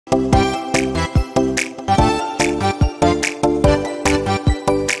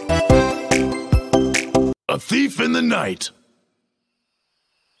thief in the night.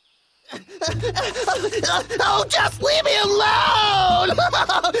 Oh, just leave me alone!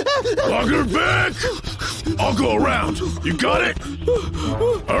 Logger Vic! I'll go around. You got it?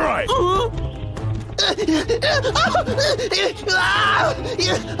 All right.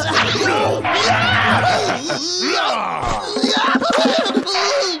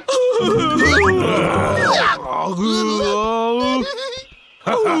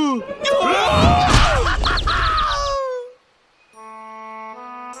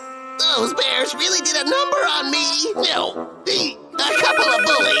 Those bears really did a number on me. No, a couple of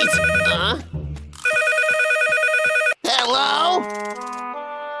bullies. Hello?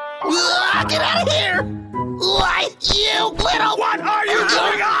 Get out of here! Why, you little... What are you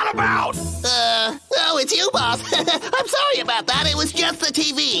going on about? Oh, it's you, boss. I'm sorry about that. It was just the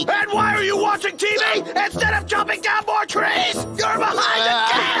TV. And why are you watching TV instead of jumping down more trees? You're behind the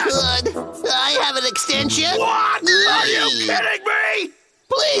gas! Good. I have an extension. What? Are you kidding me?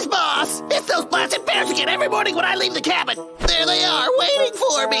 Please, boss. It's those blasted bears again every morning when I leave the cabin. There they are, waiting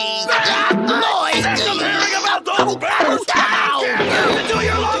for me. Boys! I'm hearing about those bears! Ow! To do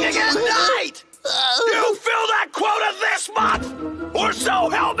your logging at night! You fill that quota this month, or so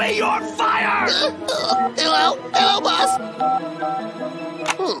help me, you're fired! Hello? Hello, boss?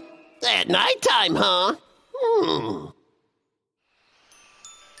 At nighttime, huh?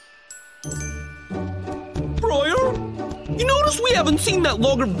 Briar? You notice we haven't seen that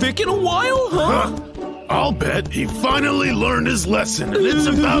Logger Vic in a while, huh? I'll bet he finally learned his lesson, and it's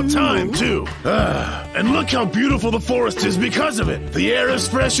about time, too. And look how beautiful the forest is because of it. The air is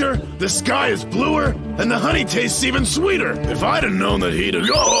fresher, the sky is bluer, and the honey tastes even sweeter. If I'd have known that he'd have...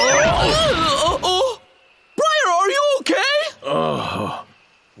 Briar, are you okay?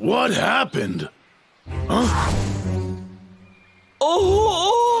 What happened? Huh?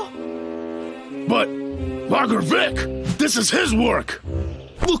 But, Logger Vic, this is his work.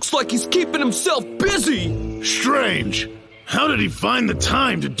 Looks like he's keeping himself busy. Strange. How did he find the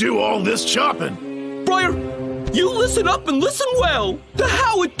time to do all this chopping? Briar, you listen up and listen well. The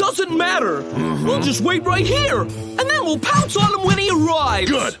how it doesn't matter. We'll just wait right here, and then we'll pounce on him when he arrives.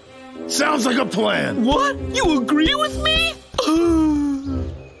 Good. Sounds like a plan. What? You agree with me?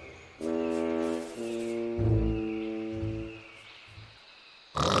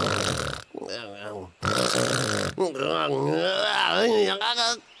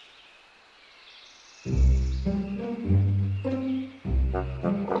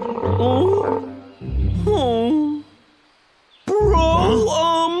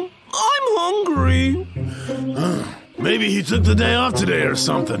 I'm hungry. Maybe he took the day off today or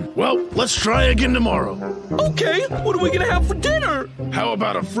something. Well, let's try again tomorrow. Okay, what are we gonna have for dinner? How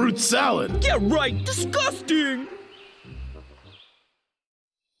about a fruit salad? Yeah, right, disgusting.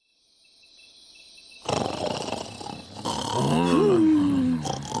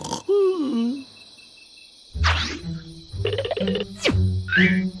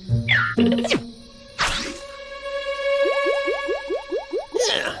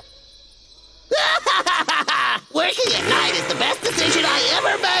 Working at night is the best decision I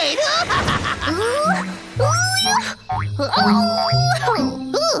ever made.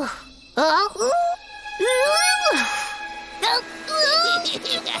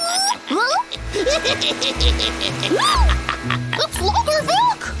 It's Logger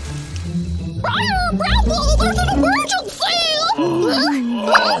Vic! Briar, Bramble, there's an emergency!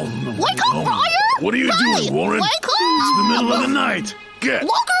 Wake up, Briar! What are you doing, Warren? Wake up! It's the middle of the night. Get.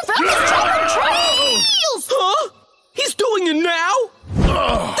 Logger Vic is chopping trees! Huh? He's doing it now?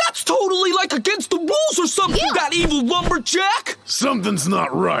 That's totally like against the rules or something, that evil lumberjack! Something's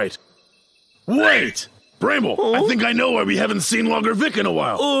not right. Wait! Bramble, I think I know why we haven't seen Logger Vic in a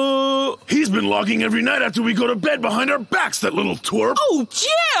while. He's been logging every night after we go to bed behind our backs, that little twerp. Oh,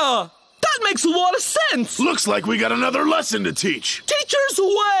 yeah! That makes a lot of sense! Looks like we got another lesson to teach. Teachers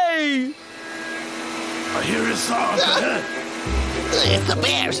away! I hear his saw up ahead. It's the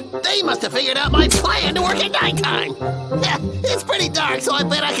bears. They must have figured out my plan to work at nighttime. It's pretty dark, so I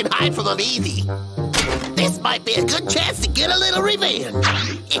bet I can hide from them easy. This might be a good chance to get a little revenge.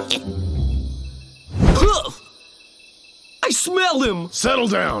 I smell him! Settle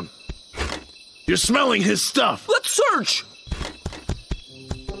down. You're smelling his stuff. Let's search!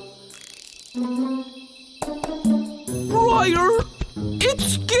 Briar,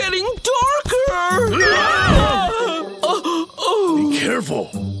 it's getting darker! Be careful.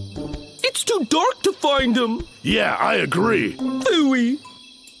 It's too dark to find him. Yeah, I agree. Phooey.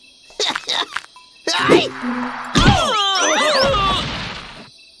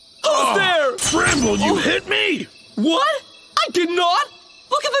 Who's there? Bramble, you hit me! What? I did not!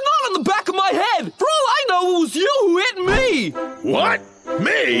 Look at the knot on the back of my head! For all I know, it was you who hit me! What?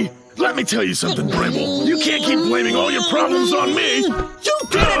 Me? Let me tell you something, Bramble. You can't keep blaming all your problems on me. You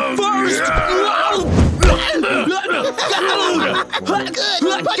did it first!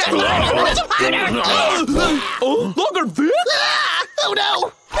 Good. Punch him harder. Oh, Logger Vic? Oh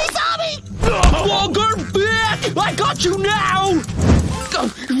no! He saw me! Logger Vic! I got you now!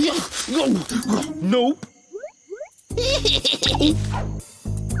 Nope.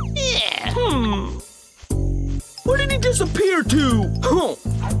 Yeah. Where did he disappear to? Huh.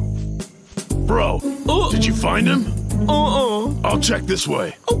 Bro, did you find him? I'll check this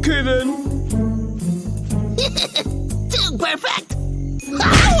way. Okay then. Too perfect.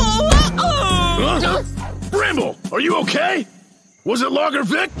 Huh? Bramble, are you okay? Was it Logger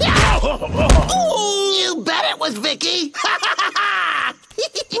Vic? You bet it was Vicky.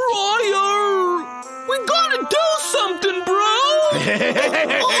 Briar! We gotta do something, bro!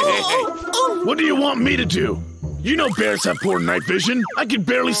 What do you want me to do? You know bears have poor night vision. I can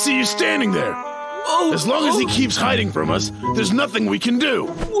barely see you standing there. As long as he keeps hiding from us, there's nothing we can do.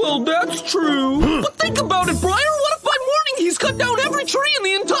 Well, that's true. But think about it, Briar. What if by morning he's cut down every tree in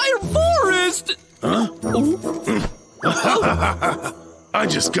the entire forest? Huh? I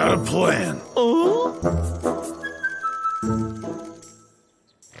just got a plan.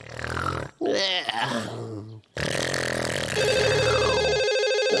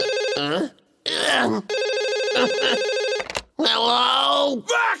 Hello?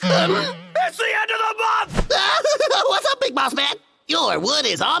 It's the end of the month! What's up, Big Boss Man? Your wood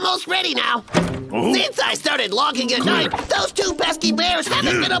is almost ready now. Since I started logging at night, those two pesky bears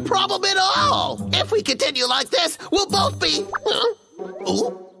haven't been a problem at all. If we continue like this, we'll both be...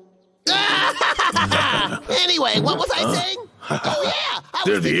 Anyway, what was I saying? Oh, yeah.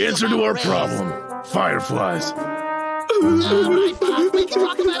 They're the answer to our problem. Fireflies. All right, Bob, we can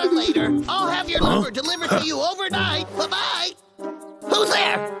talk about it later. I'll have your number delivered to you overnight. Bye-bye. Who's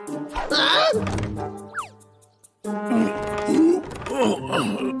there? Huh?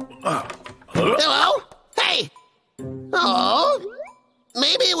 Hello? Hey! Oh?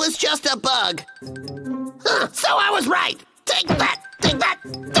 Maybe it was just a bug. Huh, so I was right. Take that! Take that!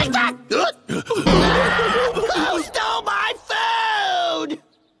 Take that! Who stole my food?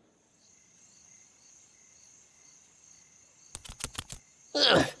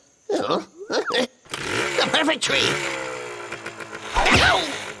 The perfect tree.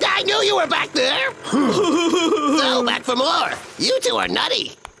 I knew you were back there. So back for more. You two are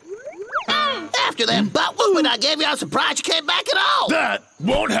nutty. After that butt whooping I gave you, I'm surprised you came back at all. That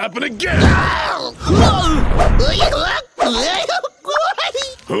won't happen again.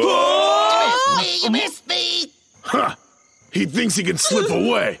 You missed me. Huh. He thinks he can slip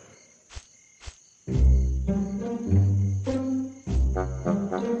away.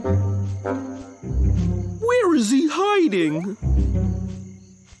 Where is he hiding?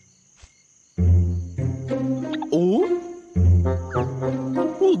 Oh?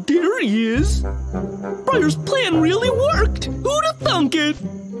 Well, there he is. Briar's plan really worked. Who'd have thunk it?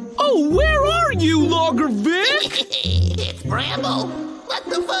 Oh, where are you, Logger Vic? It's Bramble. Let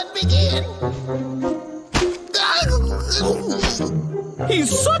the fun begin.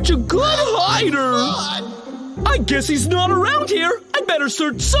 He's such a good hider. I guess he's not around here. I better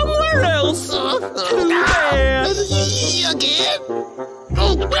search somewhere else. Too bad. Again?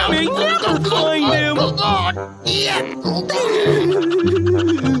 We may never find him.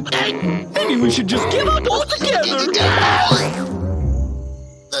 Maybe we should just give up altogether.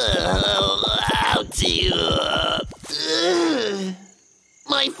 Ouchie.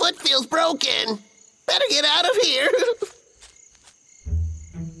 My foot feels broken. Better get out of here.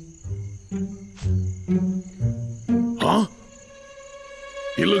 Huh?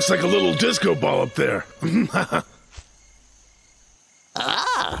 He looks like a little disco ball up there.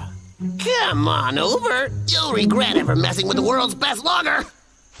 Come on over. You'll regret ever messing with the world's best logger.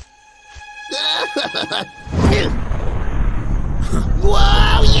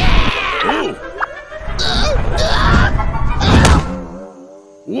 Whoa, yeah!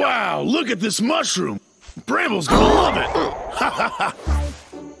 Wow, look at this mushroom. Bramble's gonna love it.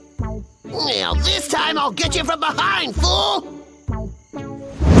 Well, this time I'll get you from behind, fool!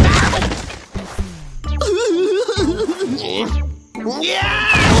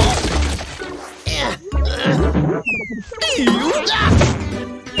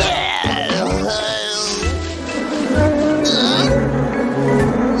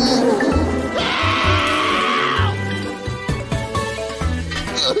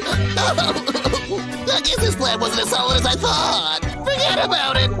 I guess this plan wasn't as solid as I thought. Forget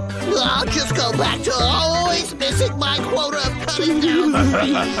about it. I'll just go back to always missing my quota of cutting down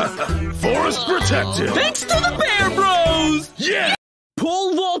trees. Forest protected. Thanks to the Bear Bros! Yeah!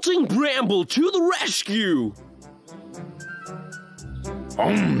 Pole vaulting Bramble to the rescue!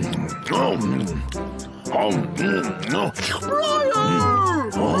 No.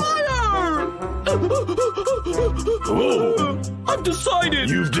 Whoa. I've decided!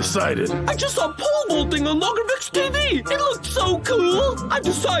 You've decided. I just saw pole vaulting on Loggervik's TV! It looked so cool! I've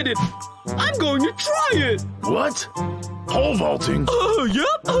decided! I'm going to try it! What? Pole vaulting?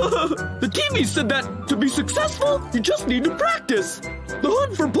 Yep! The TV said that to be successful, you just need to practice! The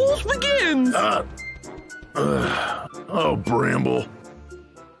hunt for poles begins! Oh, Bramble.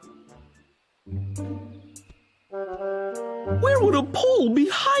 Where would a pole be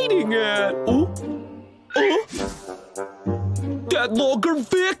hiding at? That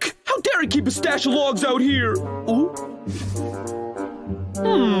Loggervik! How dare he keep a stash of logs out here?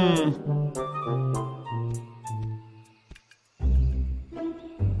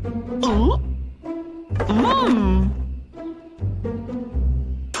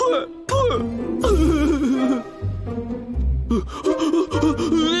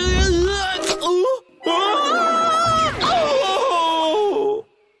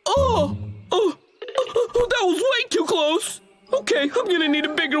 That was way too close. Okay, I'm gonna need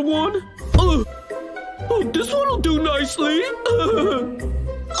a bigger one. This one will do nicely.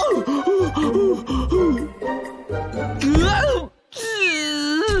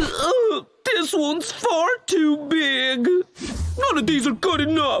 This one's far too big. None of these are good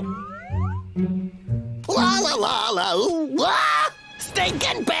enough. La la la la, ooh, ah!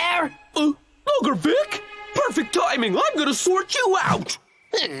 Stinking bear! Loggervik, perfect timing. I'm gonna sort you out.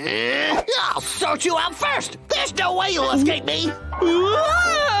 I'll sort you out first. There's no way you'll escape me.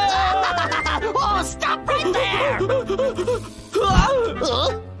 Oh, stop right there!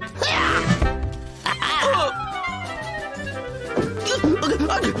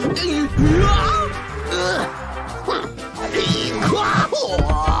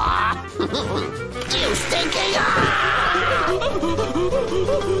 You stinky!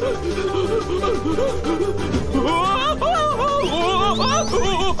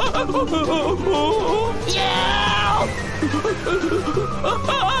 Yeah!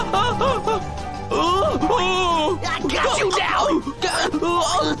 I got you now!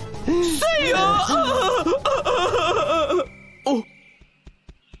 See ya!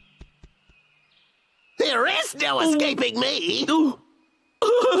 There is no escaping me!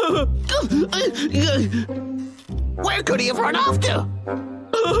 Where could he have run off to?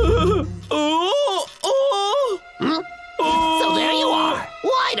 So there you are!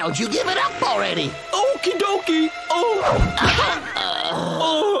 Why don't you give it up already? Okie dokie!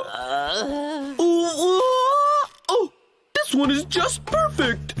 This one is just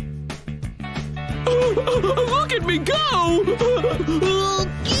perfect! Look at me go!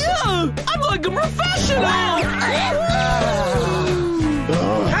 Yeah! I'm like a professional!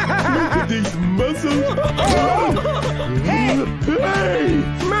 Look at these muscles! Hey!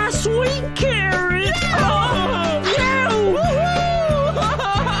 My sweet carrot!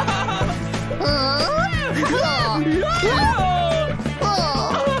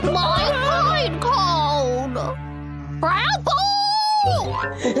 My pine cone! Bramble!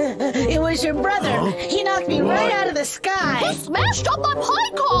 It was your brother. He knocked me right out of the sky. He smashed up my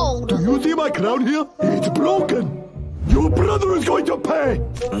pine cone! Do you see my crown here? It's broken. Your brother is going to pay.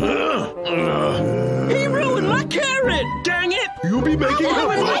 He ruined my carrot! Dang it! You'll be making That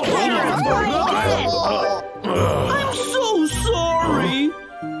was my carrot. I'm so sorry!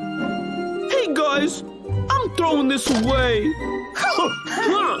 Hey guys, I'm throwing this away.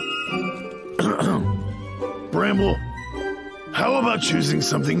 Bramble, how about choosing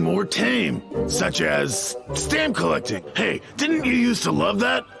something more tame, such as stamp collecting? Hey, didn't you used to love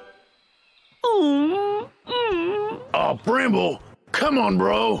that? Oh, Bramble, come on,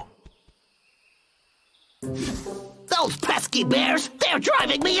 bro. Those pesky bears, they're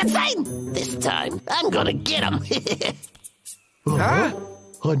driving me insane! This time, I'm gonna get them!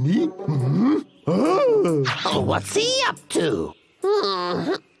 Honey? Oh, what's he up to?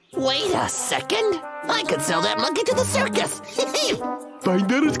 Wait a second. I could sell that monkey to the circus. Find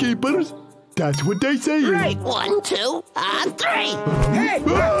their escapers. That's what they say. Right, 1, 2, 3. Hey!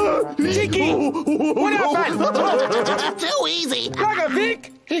 Tiki! What happened? Too easy.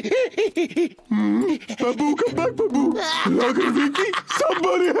 Loggervik! Babu, come back, Babu. Loggervik,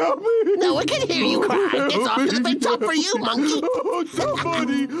 somebody help me. No one can hear you cry. It's off to the big top for you, monkey. Oh,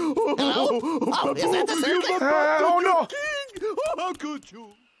 somebody. Oh, is that the circus? Oh no! Oh, how could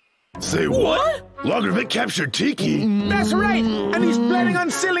you? Say what? Loggervik captured Tiki? That's right, and he's planning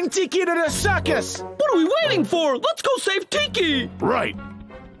on selling Tiki to the circus. What are we waiting for? Let's go save Tiki! Right.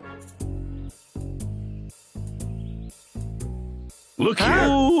 Look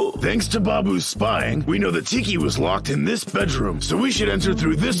here. Thanks to Babu's spying, we know that Tiki was locked in this bedroom, so we should enter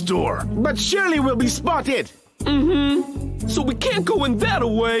through this door. But surely we'll be spotted. Mm-hmm. So we can't go in that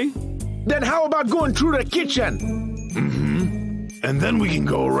way. Then how about going through the kitchen? Mm-hmm. And then we can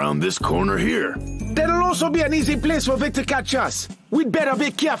go around this corner here. That'll also be an easy place for Vic to catch us. We'd better be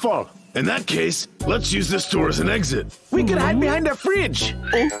careful. In that case, let's use this door as an exit. We could hide behind the fridge.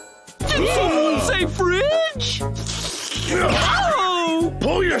 Did someone say fridge? Oh!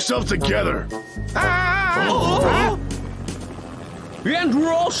 Pull yourself together. And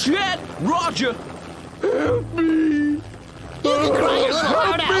we're all set. Roger. You can cry your little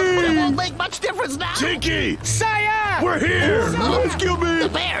heart out, but it won't make much difference now. Tiki! Sire! We're here! Rescue me! The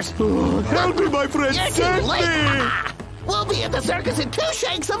bears! Help me, my friend! You're too late! We'll be at the circus in 2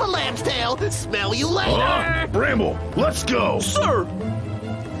 shakes of a lamb's tail. Smell you later! Bramble, let's go! Sir!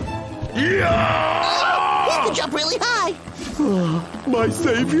 Yeah! You can jump really high! My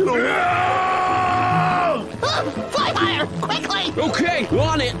savior! Fly higher! Quickly! Okay,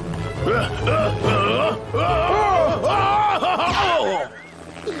 on it!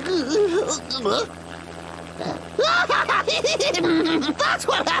 That's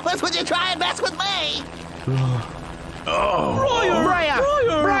what happens when you try and mess with me! Briar!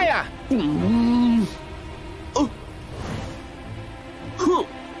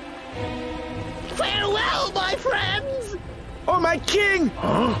 Farewell, my friends! Oh, my king!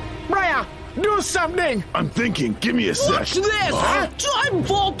 Huh? Briar, do something! I'm thinking, give me a sec. Watch this! I'm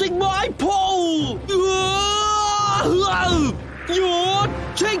vaulting my pole! You're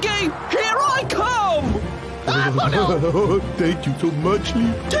taking! Here I come! Oh, no! Thank you so much,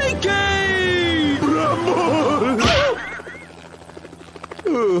 Lee. Taking! Bramble!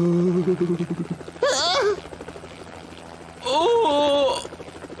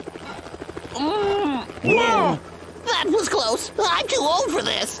 Whoa! That was close. I'm too old for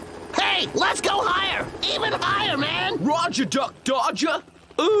this. Hey, let's go higher. Even higher, man. Roger, Duck Dodger.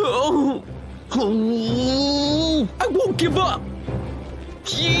 I won't give up.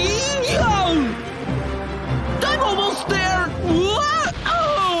 I'm almost there.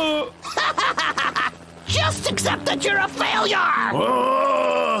 Just accept that you're a failure.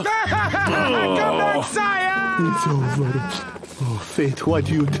 Come back, sire! It's over. Oh, Fate, why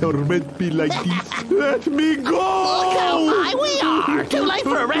do you torment me like this? Let me go! Look how high we are. Too late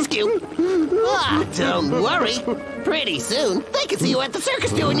for a rescue. Don't worry. Pretty soon, they can see you at the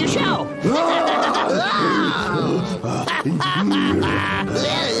circus doing your show.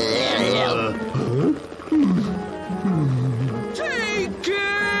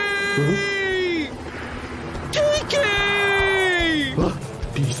 Tiki!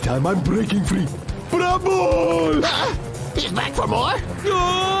 This time I'm breaking free. Bramble! He's back for more?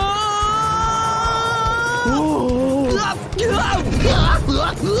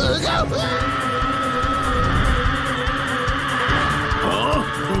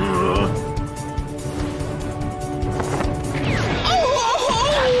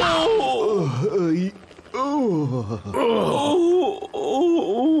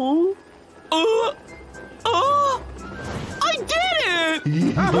 I did it!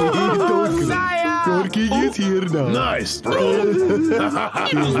 Your king is here now. Nice, bro.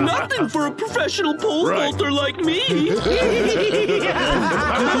 It is nothing for a professional pole vaulter like me.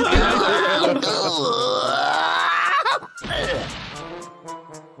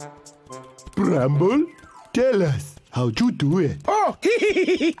 Bramble, tell us, how'd you do it? Oh,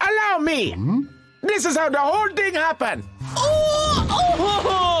 allow me. This is how the whole thing happened.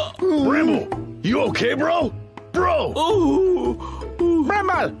 Bramble, you okay, bro? Bro!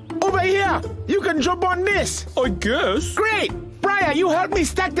 Bramble, over here. You can jump on this. I guess. Great. Briar, you help me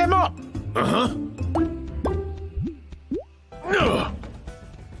stack them up.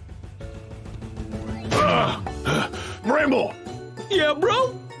 Bramble, Yeah,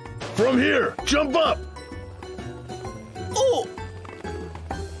 bro? from here, jump up. Oh!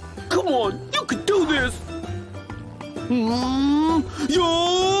 Come on, you can do this!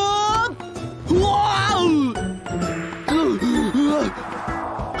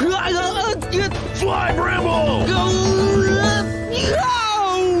 Fly, Bramble!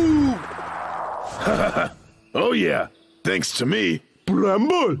 Oh, yeah. Thanks to me.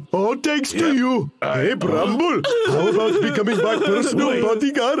 Bramble, all thanks to you. Hey, Bramble, how about becoming my personal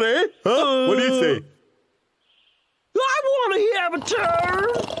bodyguard, eh? Huh? What do you say? I want to have a turn!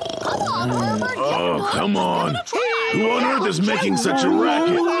 Come on, Herbert. Oh, come on. Who on earth is making such a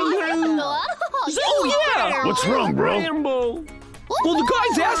racket? frogs! Oh, yeah! What's wrong, bro? Bramble. Well, the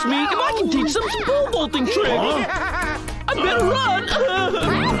guys asked me if I can teach them some pole vaulting tricks. I better run!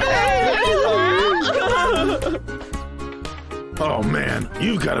 Oh, man,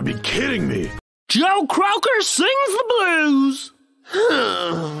 you've got to be kidding me. Joe Croaker sings the blues.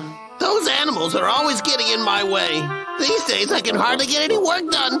 Those animals are always getting in my way. These days, I can hardly get any work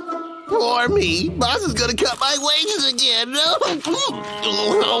done. Poor me. Boss is gonna cut my wages again.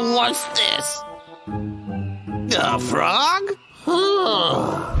 Oh, what's this? A frog? Help!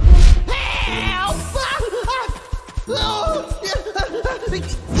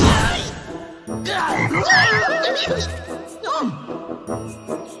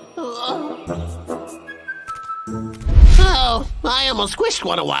 Oh, I almost squished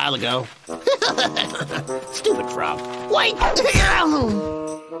one a while ago. Stupid frog. Wait!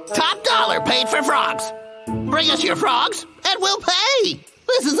 Top dollar paid for frogs. Bring us your frogs, and we'll pay.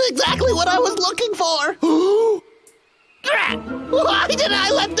 This is exactly what I was looking for. Drat! Why did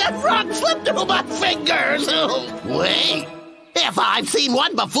I let that frog slip through my fingers? Wait. If I've seen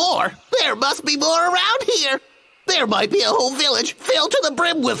one before, there must be more around here. There might be a whole village filled to the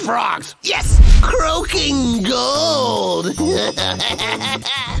brim with frogs. Yes, croaking gold.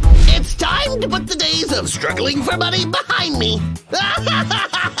 It's time to put the days of struggling for money behind me.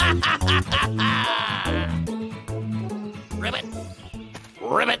 Ribbit.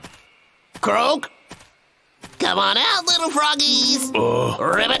 Ribbit. Croak. Come on out, little froggies.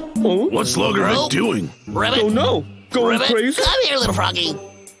 Ribbit. What's Loggerhead doing? Ribbit. Oh, no. Going Ribbit. crazy? Come here, little froggy.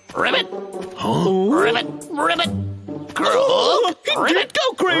 Ribbit. Huh? Ribbit. Ribbit. Croak. He Ribbit. did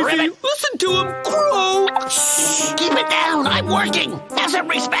go crazy. Ribbit. Listen to him croak. Shh, keep it down. I'm working. Have some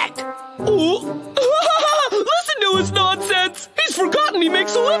respect. Oh. Listen to his nonsense. He's forgotten he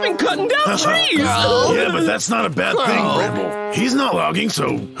makes a living cutting down trees. Yeah, but that's not a bad thing, Bramble. He's not logging,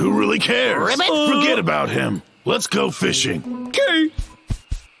 so who really cares? Ribbit. Forget about him. Let's go fishing. Okay.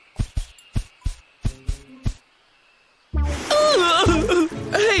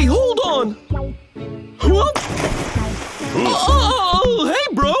 Hey, hold on. Whoop. Oh, hey,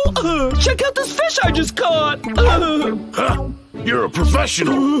 bro. Check out this fish I just caught. Huh? You're a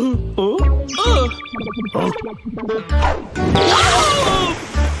professional.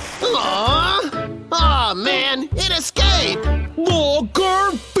 Aw, man, it escaped.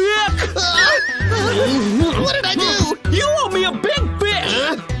 Logger Bick. What did I do? You owe me a big fish.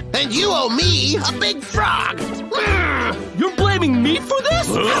 And you owe me a big frog. You're blaming me for this?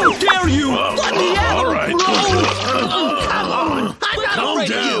 How dare you? Let me at him, All right. bro. Come on. I'm not Calm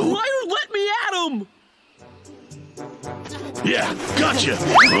afraid of down. you. Liar, let me at him. Yeah, gotcha.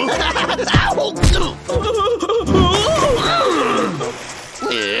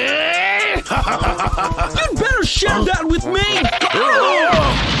 You'd better share that with me.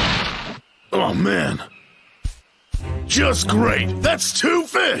 Oh, man. Just great. That's 2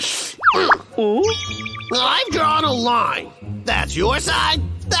 fish. I've drawn a line. That's your side,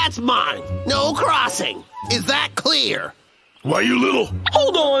 that's mine. No crossing. Is that clear? Why, you little...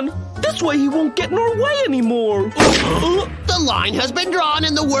 Hold on. This way he won't get in our way anymore. The line has been drawn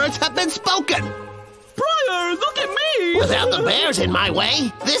and the words have been spoken. Briar, look at me. Without the bears in my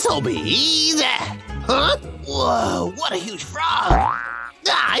way, this'll be easy. Huh? Whoa, what a huge frog.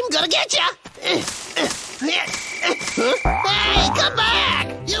 I'm gonna get ya. Hey, come back!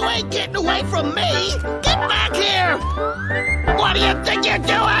 You ain't getting away from me! Get back here! What do you think you're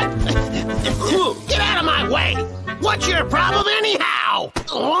doing? Get out of my way! What's your problem anyhow?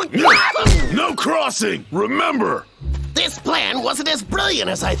 No crossing! Remember! This plan wasn't as brilliant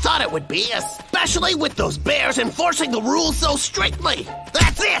as I thought it would be, especially with those bears enforcing the rules so strictly.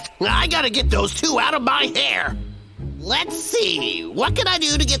 That's it! I gotta get those 2 out of my hair. Let's see, what can I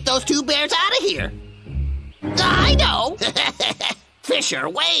do to get those 2 bears out of here? I know! Fish are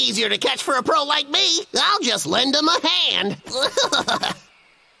way easier to catch for a pro like me. I'll just lend them a hand.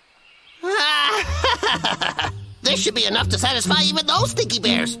 This should be enough to satisfy even those stinky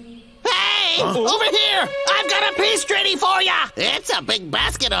bears. Hey, over here! I've got a peace treaty for ya! It's a big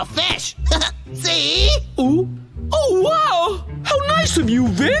basket of fish. See? Oh, wow! How nice of you,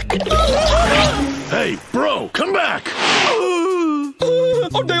 Vic! Hey, bro, come back!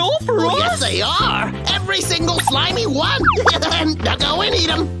 Are they all for us? Yes, they are. Every single slimy one. Now go and eat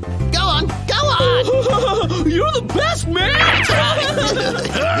them. Go on, go on. You're the best, man!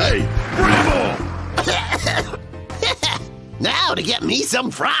 Hey, Bramble! Now to get me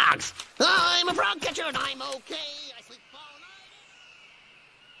some frogs. I'm a frog catcher and I'm okay. I sleep all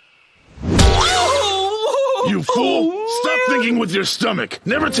night. You fool! Stop thinking with your stomach.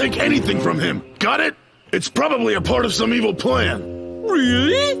 Never take anything from him. Got it? It's probably a part of some evil plan.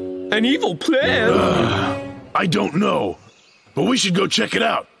 Really? An evil plan? I don't know, but we should go check it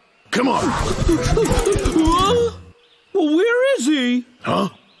out. Come on. Well, where is he? Huh?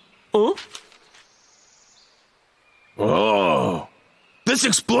 Huh? Oh. This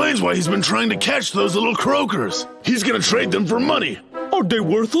explains why he's been trying to catch those little croakers. He's gonna trade them for money. Are they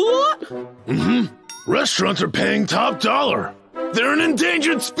worth a lot? Mm-hmm. Restaurants are paying top dollar. They're an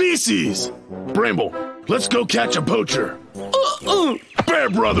endangered species. Bramble, let's go catch a poacher. Bear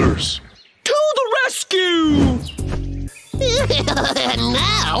Brothers! To the rescue! And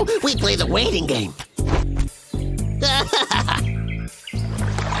now we play the waiting game.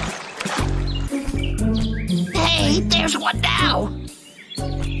 Hey, there's one now.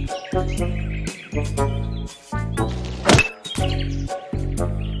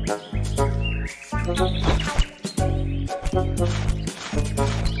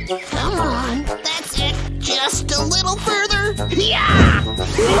 Come on, that's it. Just a little further. Yeah!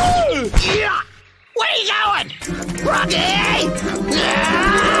 Yeah! Where are you going? Rocky!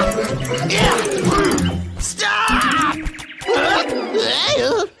 Yeah! Stop!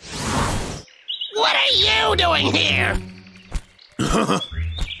 What are you doing here?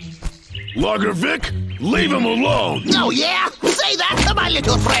 Logger Vic, leave him alone! Oh, yeah? Say that to my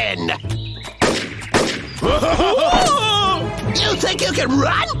little friend! You think you can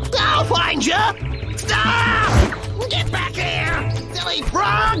run? I'll find you! Stop! Get back here! Silly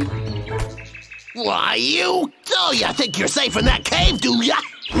frog! Why, you? So you think you're safe in that cave, do ya?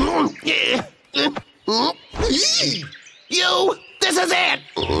 You! This is it!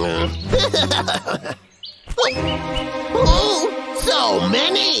 Oh, so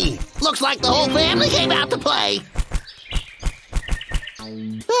many! Looks like the whole family came out to play.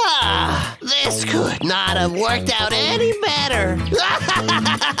 Ah, this could not have worked out any better.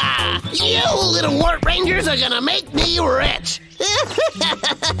 You little wart rangers are gonna make me rich.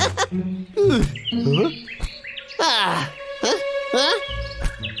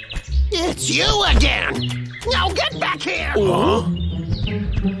 It's you again. Now get back here. Huh?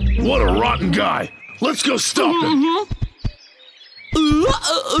 What a rotten guy. Let's go stop him.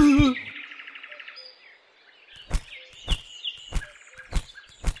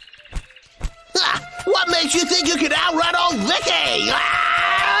 What makes you think you can outrun old Vicky?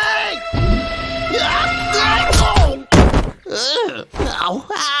 Ow,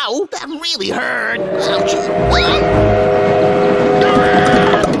 ow, that really hurt. Ouch.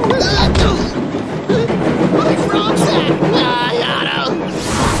 My frog sack.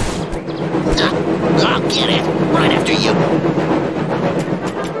 I'll get it. Right after you.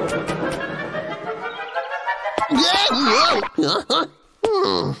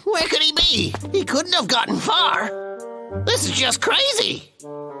 Where could he be? He couldn't have gotten far. This is just crazy.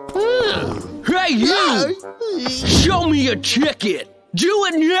 Hey, you! Show me your ticket! Do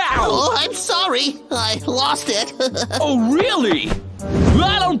it now! Oh, I'm sorry. I lost it. Oh, really?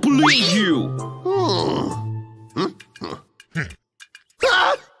 I don't believe you!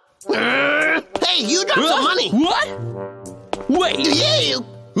 Hey, you dropped some money. What? Wait! You!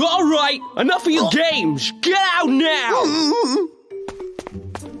 All right, enough of your games! Get out now!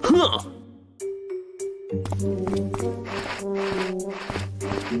 Huh.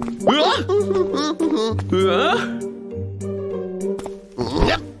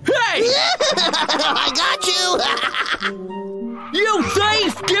 Hey! I got you! You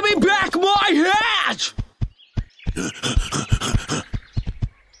thief! Give me back my hat!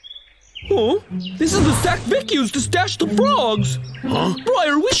 Huh? This is the sack Vic used to stash the frogs! Huh?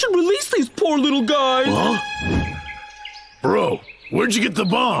 Briar, we should release these poor little guys! Huh? Bro, where'd you get the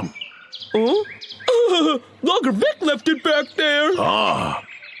bomb? Huh? Logger Vic left it back there! Ah,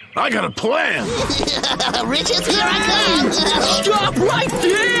 I got a plan! Riches, here I come! Stop right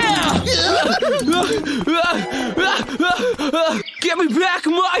there! Give me back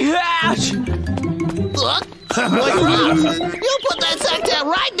my hat! Look! You put that sack down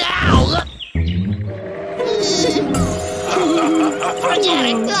right now! Forget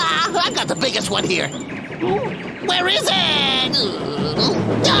it! I've got the biggest one here. Where is it?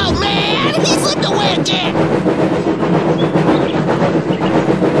 Oh, man! He slipped away again!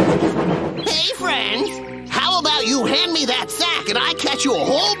 Hey, friends! How about you hand me that sack and I catch you a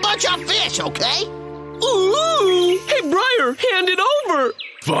whole bunch of fish, okay? Ooh! Hey, Briar, hand it over!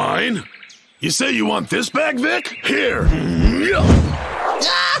 Fine. You say you want this bag, Vic? Here.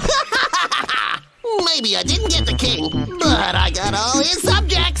 Maybe I didn't get the king, but I got all his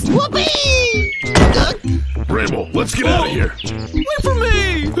subjects. Whoopee! Bramble, let's get out of here. Wait for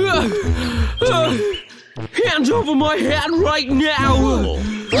me! Hand over my hat right now!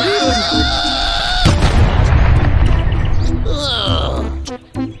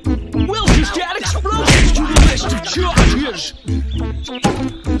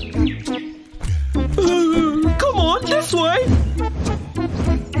 Come on, this way.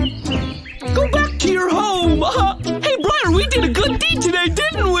 Go back to your home. Hey, Brian, we did a good deed today,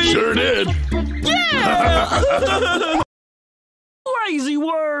 didn't we? Sure did. Yeah! Crazy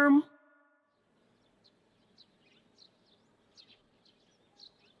worm.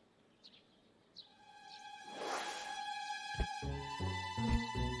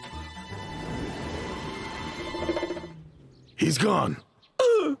 He's gone.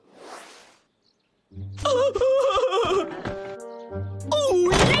 Oh,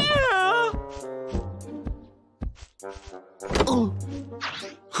 yeah!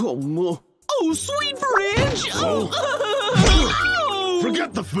 Oh, sweet fridge!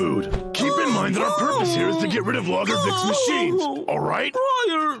 Forget the food. Keep in mind that our purpose here is to get rid of Logger Vic's machines. All right?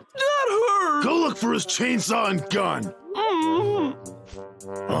 Brian, that hurt. Go look for his chainsaw and gun.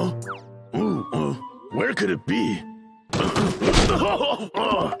 Huh? Ooh, where could it be? Huh?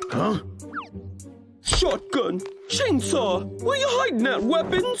 Shotgun, chainsaw, where you hiding that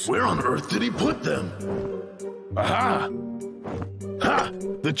weapons? Where on earth did he put them? Aha! Ha!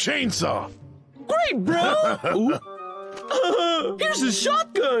 The chainsaw! Great, bro! Here's his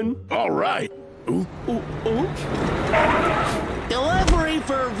shotgun! All right. Ooh. Delivery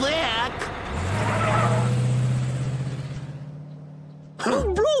for Vic.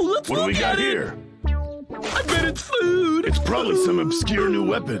 Oh, bro, let's What do we got here? I bet it's food! It's probably some obscure new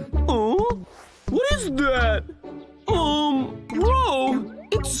weapon. Oh? What is that? Bro,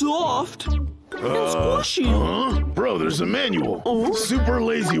 it's soft. And squishy. Bro, there's a manual. Super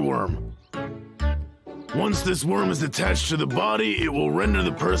lazy worm. Once this worm is attached to the body, it will render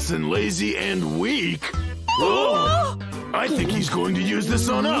the person lazy and weak. Oh, I think he's going to use this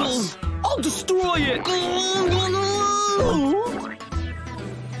on us. I'll destroy it.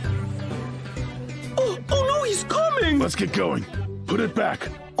 Oh no, he's coming. Let's get going. Put it back.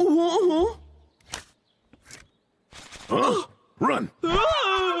 Huh? Run.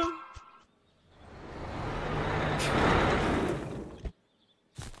 Oh,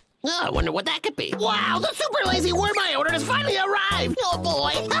 I wonder what that could be. Wow, the super lazy worm I ordered has finally arrived. Oh,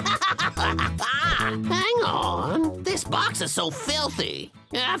 boy. Hang on. This box is so filthy.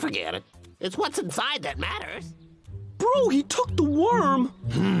 Forget it. It's what's inside that matters. Bro, he took the worm.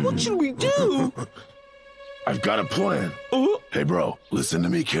 What should we do? I've got a plan. Hey, bro, listen to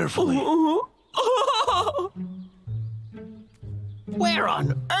me carefully. Where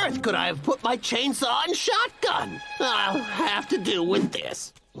on earth could I have put my chainsaw and shotgun? I'll have to do with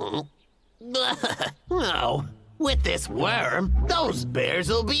this. Oh, with this worm, those bears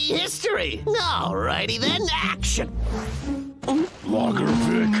will be history. Alrighty then, action. Logger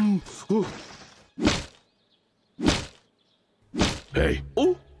Vic. Hey,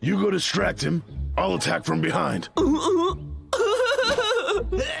 you go distract him. I'll attack from behind.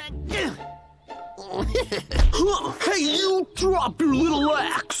 Hey, you drop your little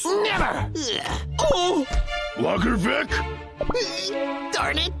axe. Never. Logger Vic?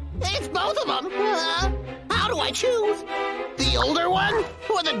 Darn it, it's both of them. How do I choose? The older one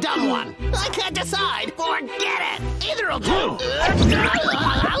or the dumb one? I can't decide. Forget it. Either will do.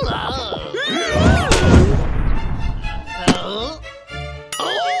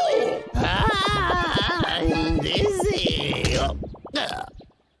 I'm dizzy.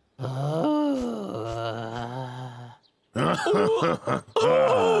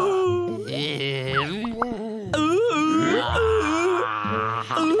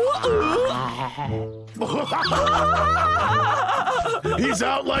 He's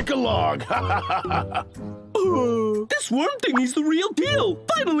out like a log. This worm thingy's the real deal.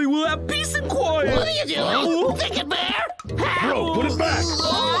 Finally, we'll have peace and quiet. What are you doing? Thinking bear? Bro, put it back.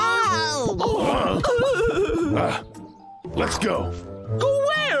 Let's go. Go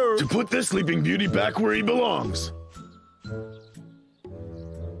where? To put this Sleeping Beauty back where he belongs.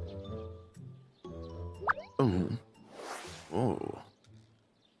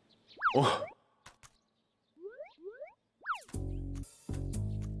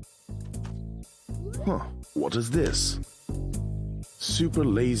 What is this? Super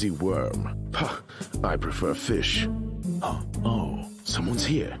lazy worm. I prefer fish. Oh, someone's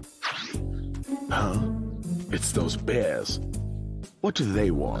here. Huh? It's those bears. What do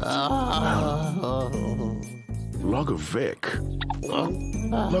they want? Logger Vic.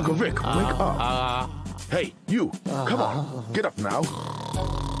 Logger Vic, wake up. Hey, you, come on, get up now.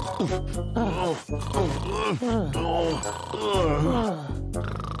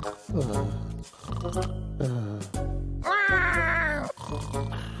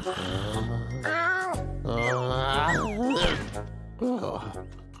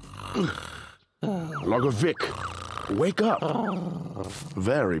 Logger Vic, Wake up.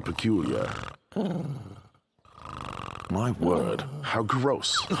 Very peculiar. My word, how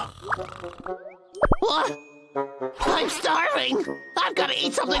gross. What? I'm starving. I've got to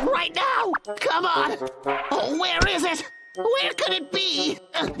eat something right now. Come on. Oh, where is it? Where could it be?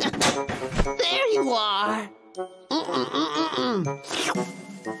 There you are.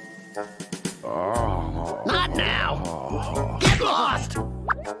 Not now. Get lost.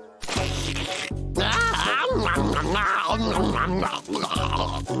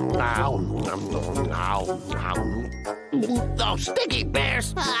 Oh, sticky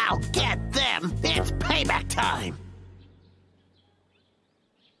bears. I'll get them. It's payback time.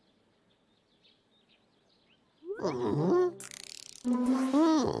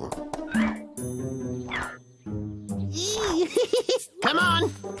 Come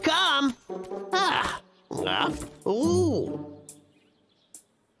on, come. Ooh.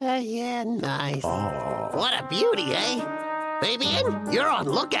 Yeah, nice. What a beauty, eh? Fabian, you're on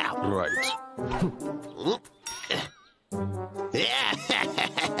lookout. Right. Yeah.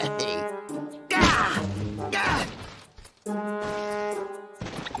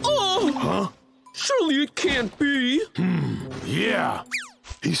 Oh! Huh? Surely it can't be. Yeah.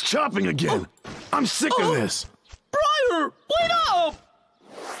 He's chopping again. I'm sick of this. Briar, wait up!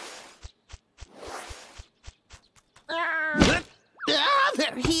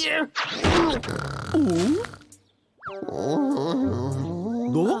 They're here.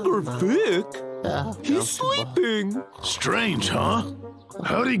 Logger Vic? He's sleeping. Strange, huh?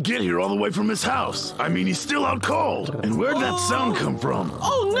 How'd he get here all the way from his house? I mean, he's still out cold. And where'd that sound come from?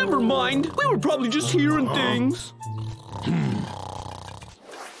 Oh, never mind. We were probably just hearing things.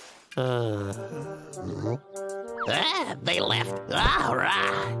 They left. All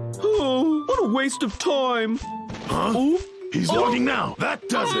right. Oh, what a waste of time. Huh? Oh, He's logging now. That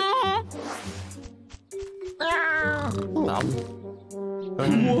does it.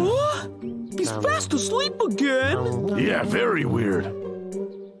 what? He's fast asleep again. Yeah, very weird.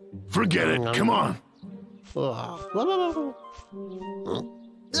 Forget it. Come on. Huh?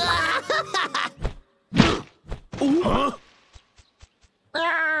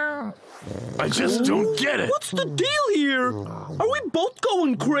 I just don't get it. What's the deal here? Are we both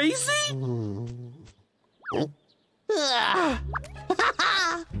going crazy?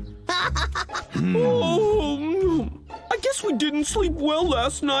 Oh, I guess we didn't sleep well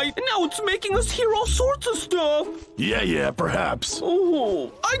last night, and now it's making us hear all sorts of stuff. Yeah, perhaps.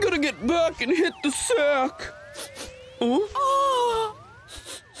 Oh, I gotta get back and hit the sack. Oh,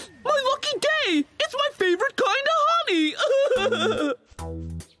 my lucky day! It's my favorite kind of honey.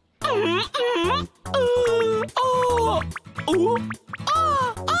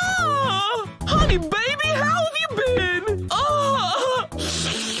 Honey, baby, how have you been?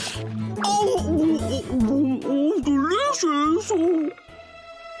 Delicious.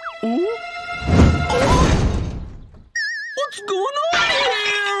 What's going on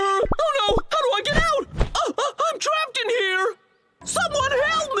here? Oh no, how do I get out? I'm trapped in here. Someone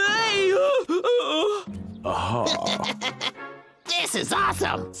help me. This is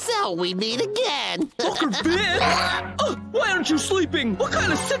awesome. So we meet again. Dr. Vic? Why aren't you sleeping? What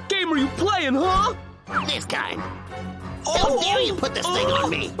kind of sick game are you playing, huh? This kind. How dare you put this thing on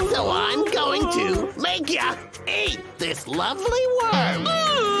me? So I'm going to make ya eat this lovely worm.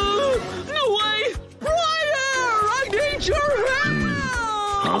 No way! Briar! I need your help!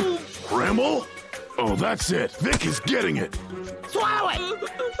 Huh? Bramble? Oh, that's it. Vic is getting it. Swallow it.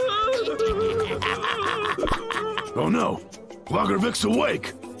 Oh no. Logger Vic's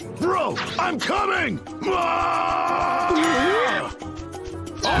awake. Bro, I'm coming! Ah!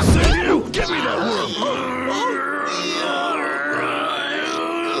 I'll save you! Give me that worm!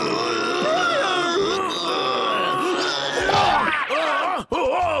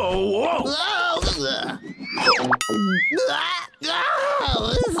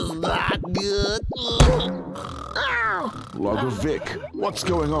 This is not good. Logger Vic, what's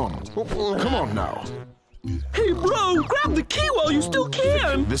going on? Come on now. Hey, bro, grab the key while you still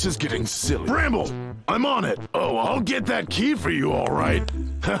can. This is getting silly. Bramble, I'm on it. Oh, I'll get that key for you, all right.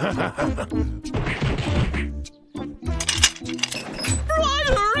 Briar,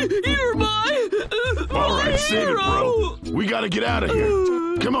 you're my All right, save it, bro. hero. We gotta get out of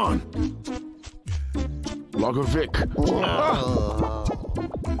here. Come on. Logger Vic.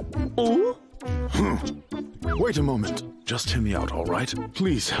 Oh? Wait a moment. Just hear me out, all right?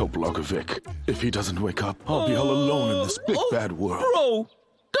 Please help Logger Vic. If he doesn't wake up, I'll be all alone in this big bad world. Bro,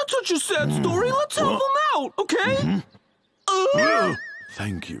 that's such a sad story. Let's help him out, okay?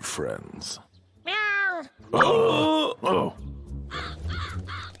 Thank you, friends.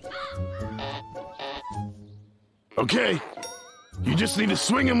 Okay? You just need to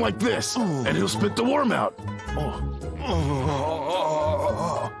swing him like this, and he'll spit the worm out. I'm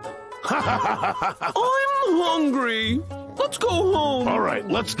hungry. Let's go home. All right,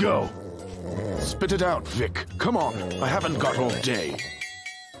 let's go. Spit it out, Vic. Come on. I haven't got all day.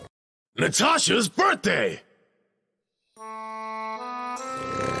 Natasha's birthday!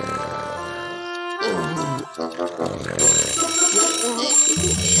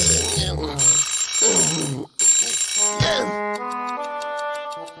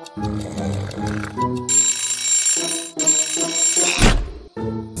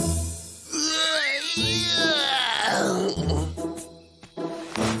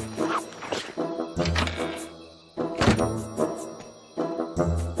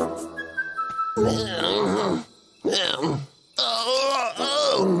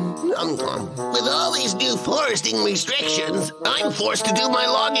 With all these new foresting restrictions, I'm forced to do my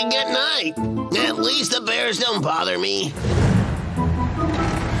logging at night. At least the bears don't bother me.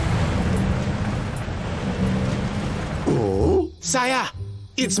 Oh? Sire,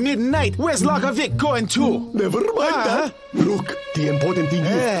 it's midnight. Where's Logger Vic going to? Never mind that. Look, the important thing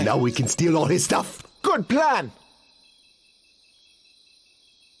is now we can steal all his stuff. Good plan.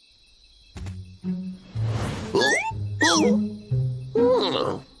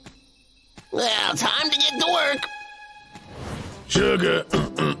 Well, time to get to work. Sugar,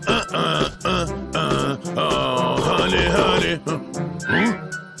 oh, honey.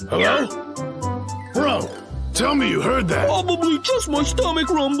 Hello? Bro, tell me you heard that. Probably just my stomach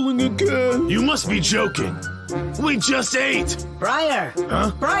rumbling again. You must be joking. We just ate. Briar.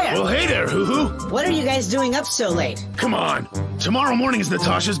 Huh? Briar. Well, hey there, hoo-hoo. What are you guys doing up so late? Come on. Tomorrow morning is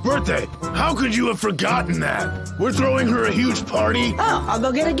Natasha's birthday. How could you have forgotten that? We're throwing her a huge party. Oh, I'll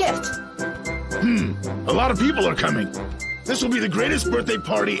go get a gift. A lot of people are coming. This will be the greatest birthday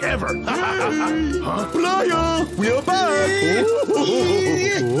party ever. Huh? Briar, we are back.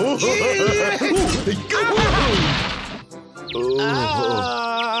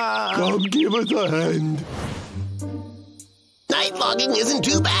 Come give us a hand. Night logging isn't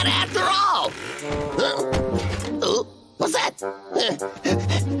too bad after all. What's that?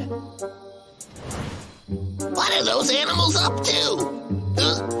 What are those animals up to?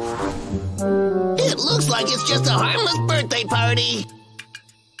 It looks like it's just a harmless birthday party.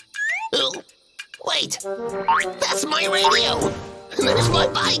 Wait, that's my radio. There's my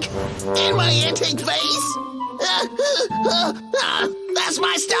bike and my antique vase. That's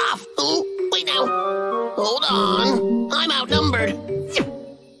my stuff. Wait now. Hold on. I'm outnumbered.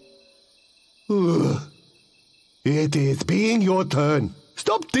 It is being your turn.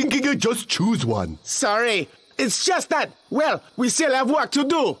 Stop thinking and just choose one. Sorry. It's just that, well, we still have work to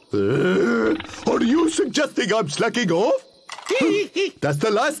do. Are you suggesting I'm slacking off? That's the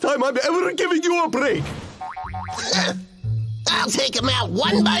last time I'm ever giving you a break. I'll take them out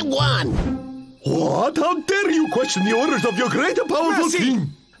one by one. What? How dare you question the orders of your great and powerful Mercy. king?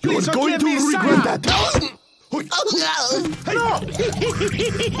 You're Please going forgive me, to regret sire. that. No.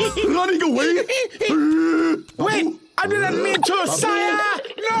 Running away? Wait, I didn't mean to, sire!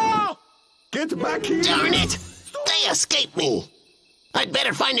 No! Get back here! Darn it! They escaped me. I'd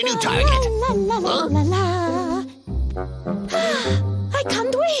better find a new target. Huh? I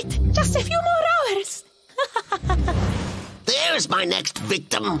can't wait. Just a few more hours. There's my next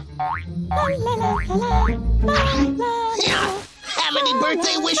victim. Yeah. Have any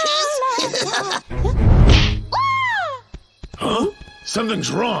birthday wishes? Huh? Something's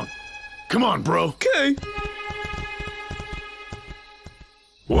wrong. Come on, bro. Okay.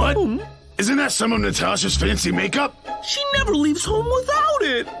 What? Isn't that some of Natasha's fancy makeup? She never leaves home without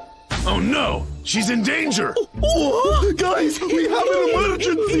it. Oh no, she's in danger. Guys, we have an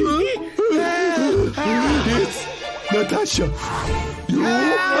emergency! It's Natasha.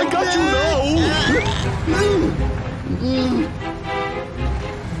 I got you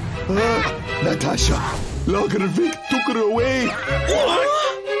now! Natasha, Logger Vic took her away. What?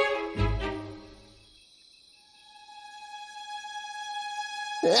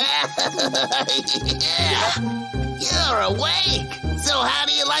 You're awake. So how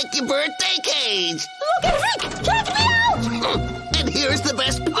do you like your birthday cage? Look at Vic! Let me out! And here's the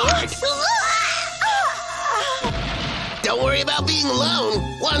best part. Don't worry about being alone.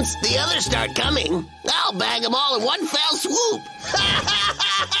 Once the others start coming, I'll bag them all in one fell swoop.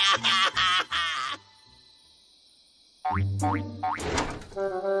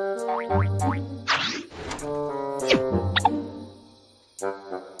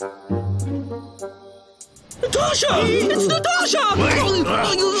 Natasha! It's Natasha! Wait!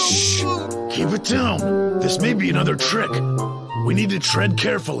 Shh! Keep it down. This may be another trick. We need to tread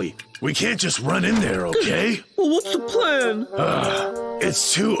carefully. We can't just run in there, okay? Well, what's the plan?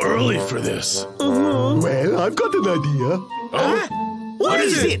 It's too early for this. Well, I've got an idea. What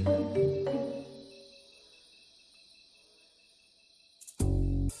is it?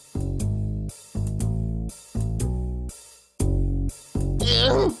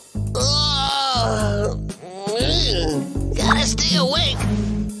 Gotta stay awake.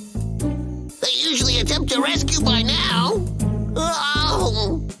 They usually attempt to rescue by now.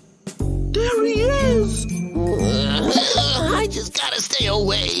 Oh. There he is. I just gotta stay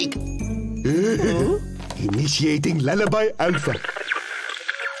awake. Initiating Lullaby Alpha.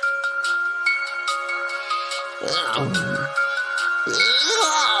 Oh,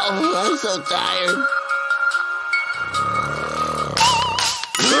 I'm so tired.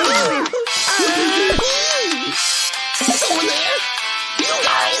 Someone there? You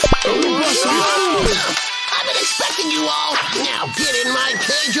guys? I've been expecting you all. Now get in my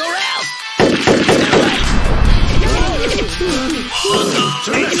cage or else.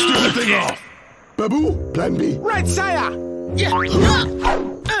 Turn that stupid thing off. Babu, plan B. Right, sire.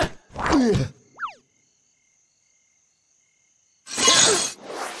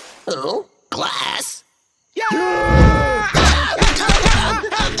 Oh, glass? You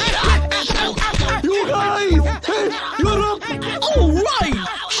guys! Hey, you're up! All right.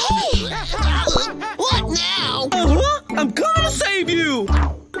 What now? I'm coming to save you.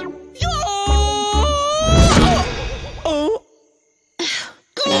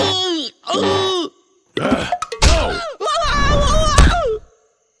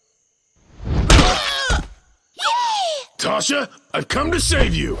 Tasha, I've come to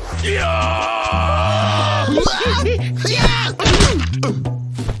save you. Yeah! Ah! What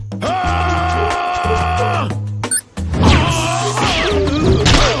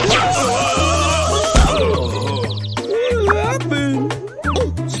happened?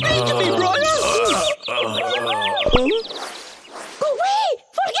 Speak to me, Brawn. Go away!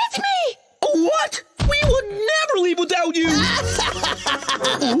 Forget me! What? We would never leave without you.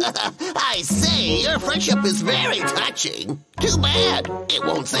 I say, your friendship is very touching. Too bad. It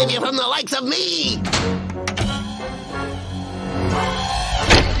won't save you from the likes of me.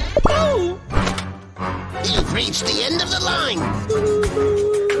 Oh. You've reached the end of the line.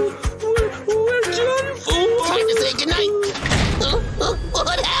 We're done for. Time to say goodnight.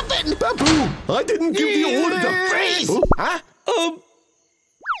 What happened? Babu, I didn't give the order to Freeze! Huh?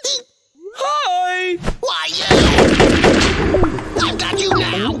 Hi. Why you? I've got you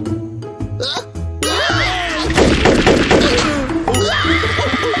now.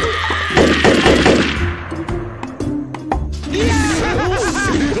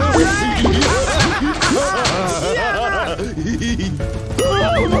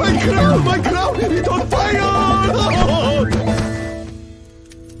 Oh, my crown! It's on fire!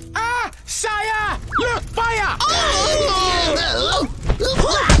 Sire! Look, fire!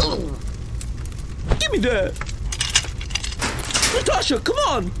 Give me that. Natasha, come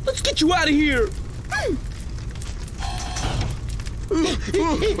on. Let's get you out of here.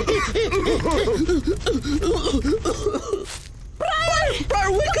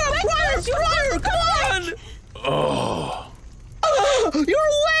 Briar, wake up! Briar, come on! You're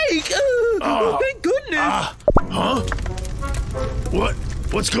awake! Thank goodness! Huh?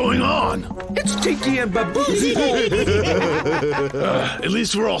 What's going on? It's Tiki and Babu. At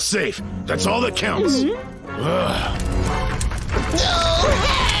least we're all safe. That's all that counts.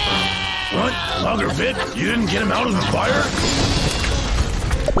 What? Lagervit? You didn't get him out of the fire?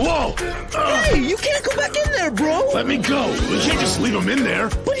 Whoa! Hey, you can't go back in there, bro! Let me go. We can't just leave him in there.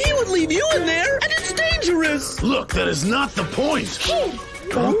 But he would leave you in there, and it's dangerous! Look, that is not the point. Here!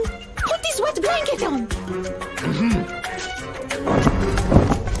 Put this wet blanket on!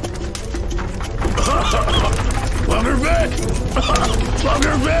 Lagervit!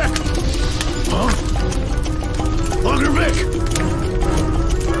 Lagervit! Huh? Lagervit!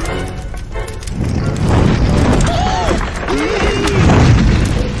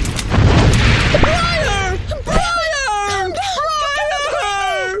 Briar! Briar!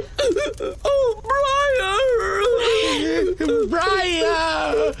 Briar! Oh, Briar!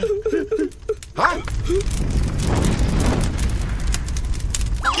 Briar! Huh?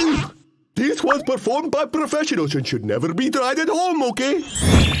 This was performed by professionals and should never be tried at home, okay?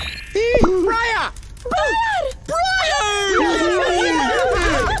 Briar!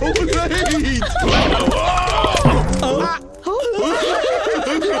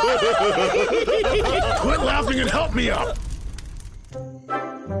 Quit laughing and help me up.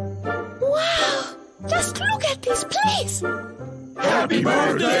 Wow! Just look at this place! Happy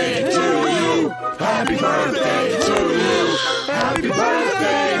birthday to you! Happy birthday to you! Happy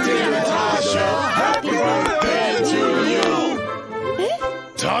birthday, dear Natasha! Happy birthday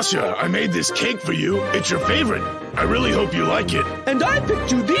Natasha, I made this cake for you. It's your favorite. I really hope you like it. And I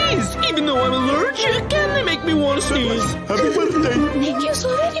picked you these, even though I'm allergic, and they make me want to sneeze. Happy birthday! Thank you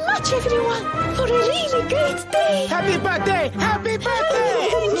so very much, everyone, for a really great day. Happy birthday! Happy birthday!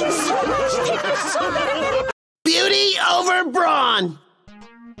 Thank you so much. Thank you so very much. Beauty over Brawn.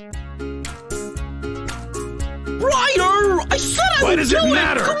 Briar! I said I Why would does do it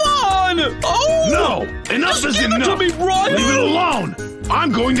matter? Come on! Oh! No! Enough Just is give it enough! to me, Briar! Leave it alone!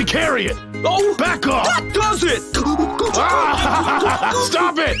 I'm going to carry it! Oh! Back off! That does it!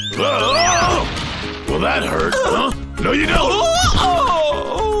 Stop it! Oh! Well, that hurt, huh? No, you don't!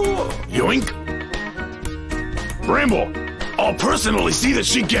 Oh! Yoink! Bramble, I'll personally see that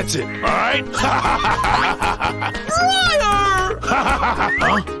she gets it, alright? Briar!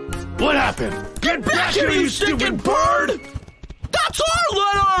 Huh? What happened? Get back here, you stupid bird! That's our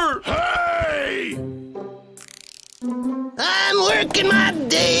letter! Hey! I'm working my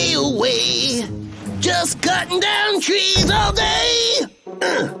day away, just cutting down trees all day.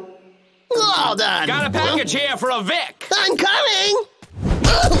 All done. Got a package here for a Vic. I'm coming.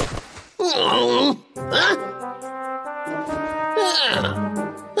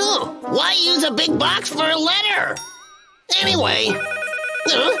 Why use a big box for a letter? Anyway,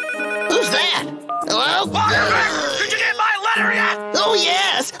 who's that? Hello? Did you get my letter yet? Oh,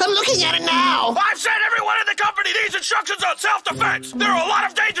 yes. I'm looking at it now. I've sent everyone in the company these instructions on self-defense. There are a lot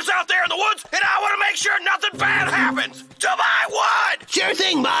of dangers out there in the woods, and I want to make sure nothing bad happens. To my wood! Sure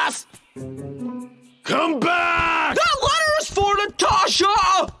thing, boss. Come back! That letter is for Natasha!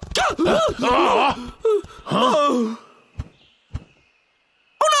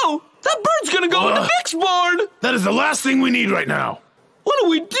 Oh no! That bird's gonna go in the Vic's barn! That is the last thing we need right now. What do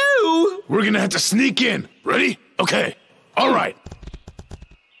we do? We're gonna have to sneak in. Ready? Okay. All right.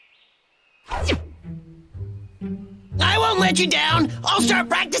 I won't let you down. I'll start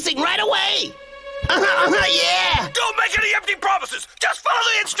practicing right away. Yeah. Don't make any empty promises. Just follow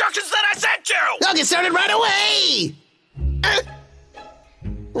the instructions that I sent you. I'll get started right away.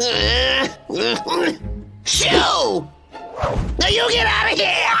 Shoo! Now you get out of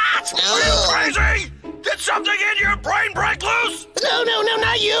here! What? Are you crazy? Did something in your brain break loose? No,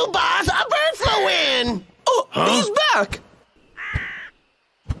 not you, boss. A bird flew in. Oh, he's back!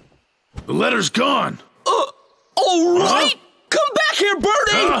 The letter's gone. All right! Come back here,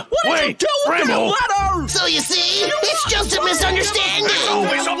 Birdie! What did you do with Bramble. that letter? So you see, it's just a misunderstanding. There's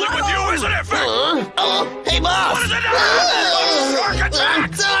always something with you, isn't it, Vic? Hey, boss. What is it now? Shark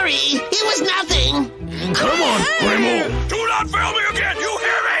attack! Sorry, it was nothing. Come on, Bramble. Do not fail me again, you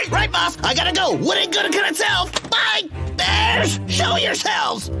hear me? Right, boss. I gotta go. Wood ain't gonna cut itself. Bye, bears. Show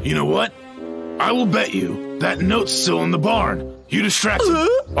yourselves. You know what? I will bet you that note's still in the barn. You distract him.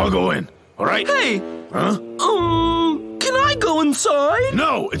 I'll go in. All right? Hey! Huh? Can I go inside?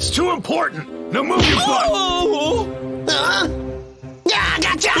 No, it's too important. Now move your butt. Oh! Yeah,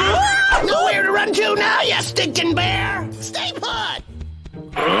 gotcha. Nowhere to run to now, you stinking bear. Stay put.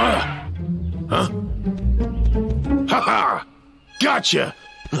 Huh? Ha-ha! Gotcha!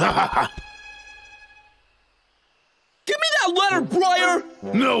 Ha-ha-ha! Give me that letter, Briar!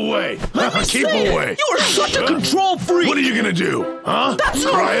 No way! Keep away! You are such a control freak! What are you gonna do? Huh? That's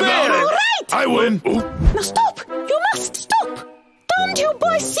not Cry fair. about it? Right. I win! Ooh. Now stop! You must stop! Don't you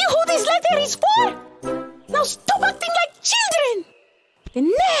boys see who this letter is for? Now stop acting like children! The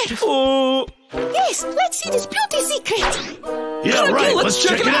nerve! Yes, let's see this beauty secret! Yeah, Okay, right, let's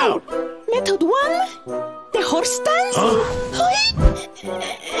check it out! Method 1, the horse stance.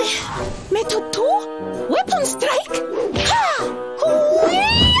 Method 2, weapon strike. Ha!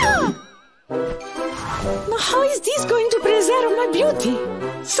 Hoo-yah! Now how is this going to preserve my beauty?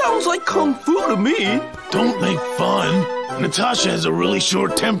 Sounds like kung fu to me. Don't make fun. Natasha has a really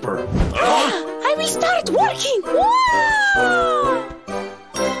short temper. I will start working. Wow!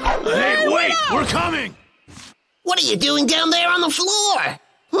 Hey, wait! We're coming! What are you doing down there on the floor?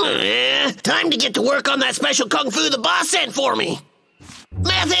 Time to get to work on that special kung fu the boss sent for me.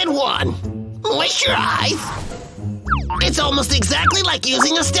 Method 1. Moist your eyes. It's almost exactly like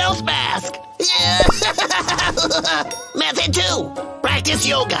using a stealth mask. Method 2. Practice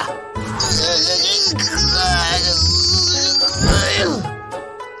yoga.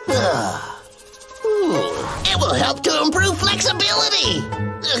 It will help to improve flexibility.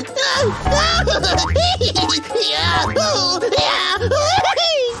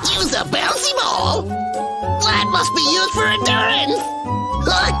 Use a bouncy ball. That must be used for endurance.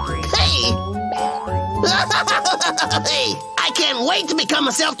 Hey, I can't wait to become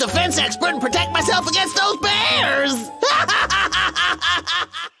a self-defense expert and protect myself against those bears.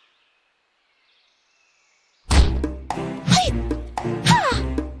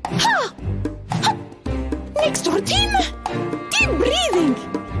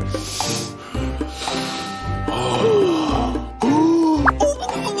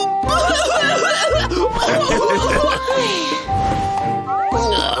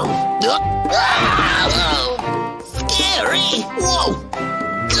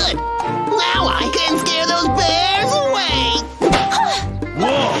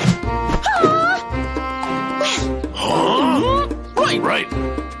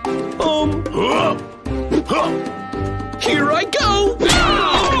 Here I go!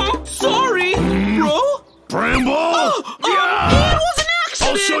 Sorry, bro! Bramble! It was an accident!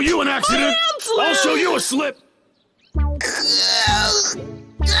 I'll show you an accident! I'll show you a slip! I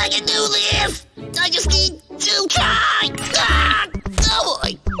can do this! I just need to try! Oh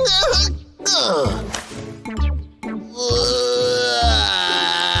boy!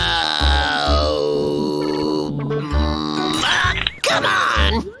 Come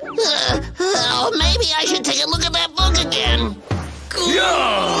on! Maybe I should take a look at that book again.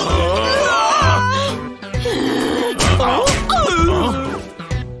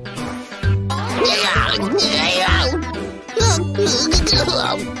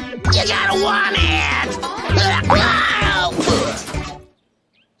 You gotta want it!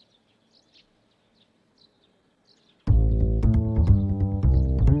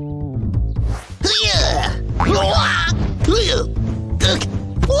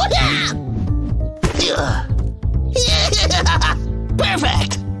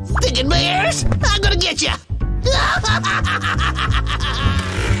 Perfect! Thinking bears? I'm gonna get ya! Yeah!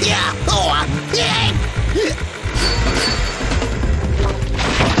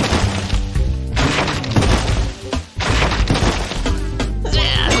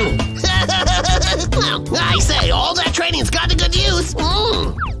 I say, all that training's got to good use.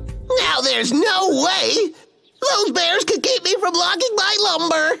 Now there's no way those bears could keep me from logging my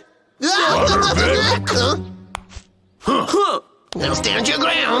lumber. Now stand your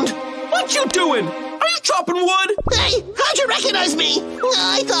ground. What you doing? Are you chopping wood? Hey, how'd you recognize me?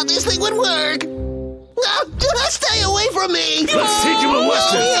 I thought this thing would work. Stay away from me. Let's teach you a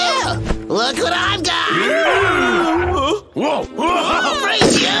lesson. Yeah. Look what I've got. Whoa!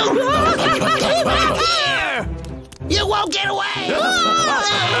 Freeze you! Here! You won't get away!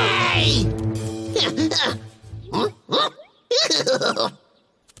 Hey!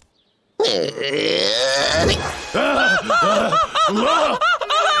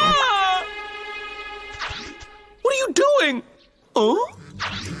 What are you doing?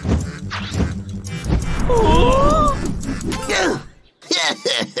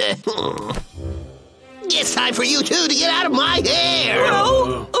 It's time for you two to get out of my hair!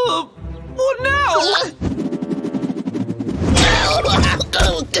 Well, what now?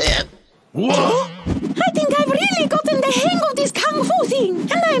 Whoa! I think I've really gotten the hang of this kung fu thing,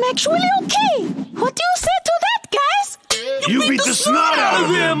 and I'm actually okay. What do you say to that, guys? You beat the snot out of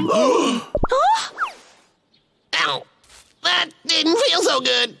him! Huh? Ow! That didn't feel so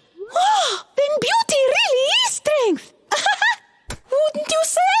good. Oh, then beauty really is strength. Wouldn't you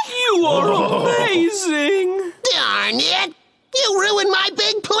say? You are amazing! Darn it! You ruined my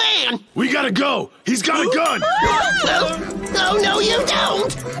big plan! We gotta go! He's got a gun! Oh, no, you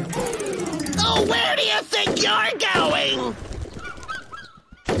don't! Oh, where do you think you're going?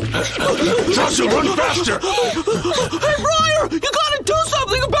 Natasha, run faster! Hey, Briar! You gotta do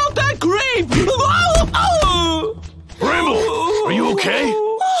something about that grape! Bramble, are you okay?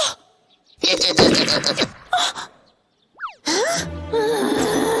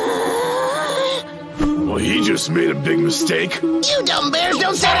 Well, he just made a big mistake. You dumb bears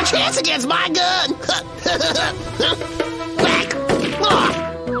don't stand a chance against my gun! Back off!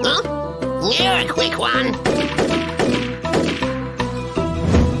 Huh? You're a quick one.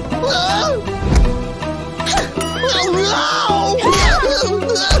 Oh no!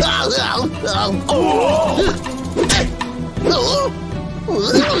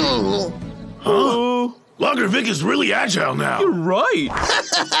 Huh? Logger Vic is really agile now. You're right.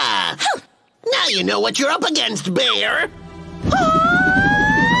 Now you know what you're up against, bear.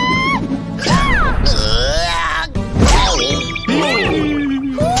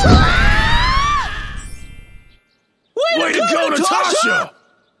 Way to go, Natasha!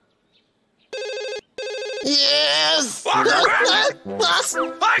 Yes. I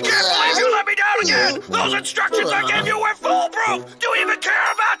can't believe you let me down again! Those instructions I gave you were foolproof! Do you even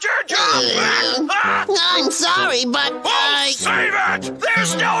care about your job, man? Huh? I'm sorry, but Oh, save it!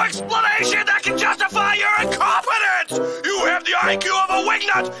 There's no explanation that can justify your incompetence! You have the IQ of a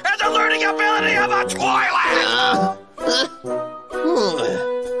wingnut and the learning ability of a toilet!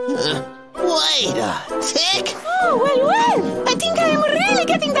 Wait a tick. Oh, well. I think I am really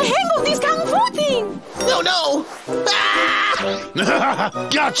getting the hang of this kung fu thing. No! Ah!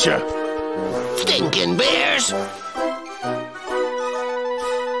 Gotcha! Stinking bears!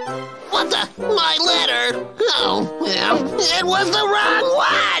 What the? My letter? Oh, well, it was the wrong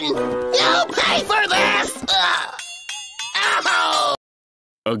one! You'll pay for this! Ow!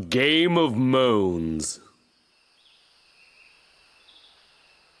 A Game of Moans.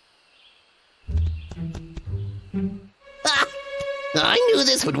 I knew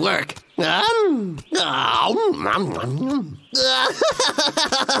this would work.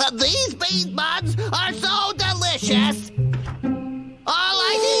 These bean buns are so delicious. All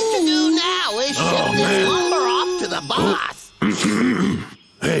I need to do now is ship this lumber off to the boss.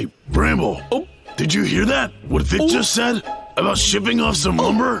 Hey, Bramble. Oh. Did you hear that? What Vic just said? About shipping off some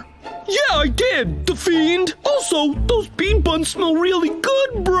lumber? Yeah, I did, the fiend. Also, those bean buns smell really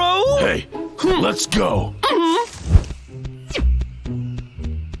good, bro. Hey, let's go.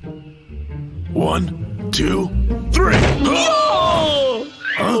 1, 2, 3. Oh!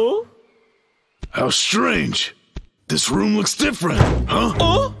 Huh? How strange. This room looks different,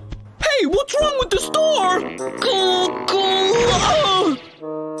 huh? Hey, what's wrong with the store?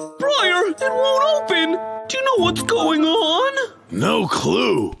 Briar, it won't open. Do you know what's going on? No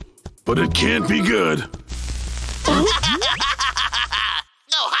clue, but it can't be good. Oh,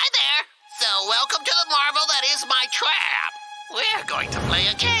 hi there. So, welcome to the marvel that is my trap. We're going to play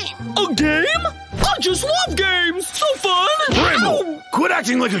a game. A game? I just love games. So fun. Bramble, quit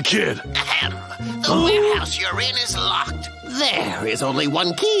acting like a kid. Ahem. The warehouse you're in is locked. There is only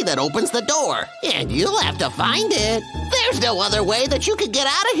one key that opens the door, and you'll have to find it. There's no other way that you can get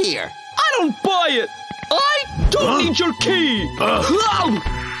out of here. I don't buy it. I don't need your key.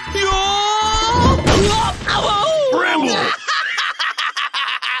 Bramble!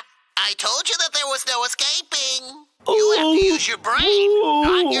 I told you that there was no escaping. You have to use your brain,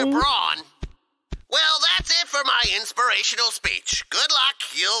 not your brawn. Well, that's it for my inspirational speech. Good luck,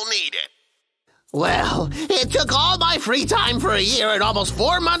 you'll need it. Well, it took all my free time for a year and almost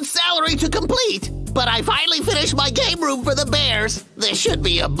 4 months' salary to complete. But I finally finished my game room for the bears. This should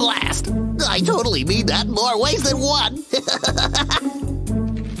be a blast. I totally mean that in more ways than one.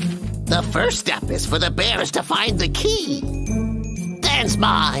 The first step is for the bears to find the key. Dance,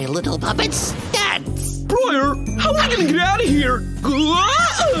 my little puppets, dance. Briar, how are we gonna get out of here?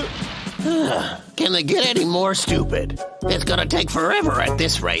 Can they get any more stupid? It's gonna take forever at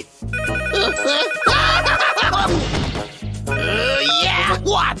this rate. Yeah,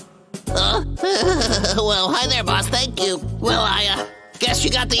 what? Well, hi there, boss. Thank you. Well, I guess you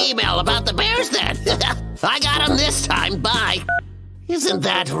got the email about the bears then. I got them this time. Bye. Isn't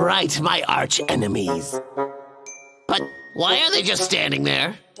that right, my arch enemies? But why are they just standing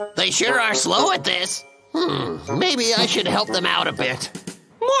there? They sure are slow at this. Maybe I should help them out a bit.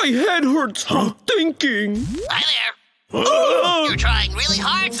 My head hurts from thinking. Hi there. You're trying really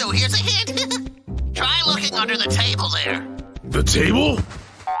hard, so here's a hint. Try looking under the table there. The table?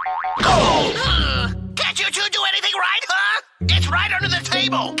 Can't you two do anything right, huh? It's right under the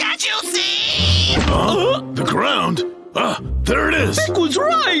table. Can't you see? The ground? There it is. Vic was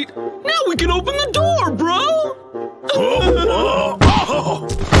right. Now we can open the door, bro.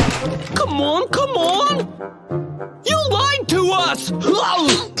 Come on, come on. You lied to us.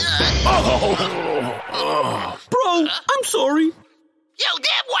 Bro, I'm sorry. You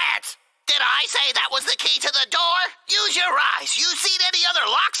dimwits! Did I say that was the key to the door? Use your eyes. You seen any other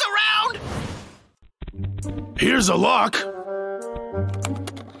locks around? Here's a lock.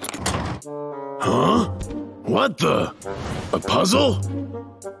 Huh? What the? A puzzle?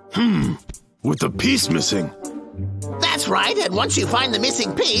 With the piece missing. That's right, and once you find the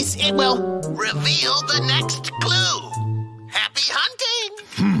missing piece, it will reveal the next clue. Happy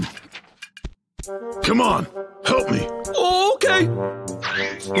hunting! Come on, help me. Okay.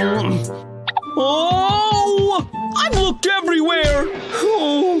 Oh, I've looked everywhere.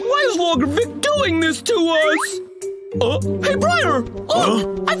 Oh, why is Logger Vic doing this to us? Hey, Briar!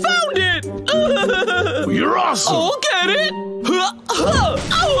 Oh, I found it! You're awesome! I'll get it! Bro!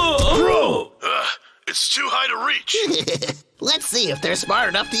 It's too high to reach. Let's see if they're smart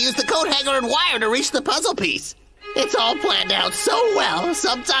enough to use the coat hanger and wire to reach the puzzle piece. It's all planned out so well,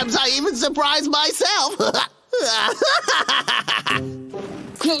 sometimes I even surprise myself.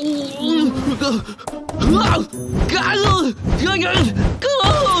 Hey,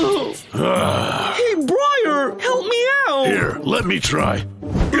 Briar, help me out! Here, let me try.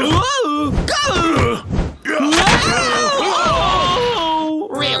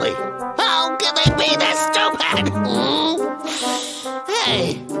 Really? How can they be this stupid?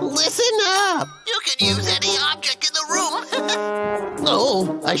 Hey, listen up. You can use any object in the room.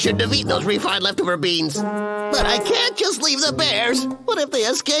 Oh, I shouldn't have eaten those refined leftover beans. But I can't just leave the bears. What if they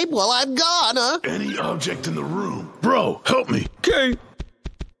escape while I'm gone, huh? Any object in the room. Bro, help me. Okay.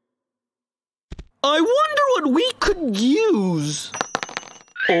 I wonder what we could use.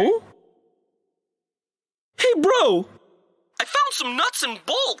 Oh? Hey, bro. I found some nuts and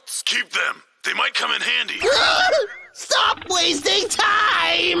bolts. Keep them. They might come in handy. Stop wasting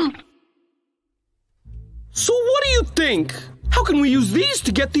time! So what do you think? How can we use these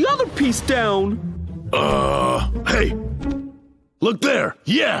to get the other piece down? Hey. Look there.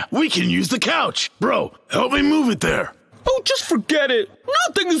 Yeah, we can use the couch. Bro, help me move it there. Oh, just forget it.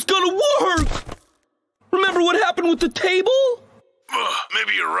 Nothing is gonna work. Remember what happened with the table?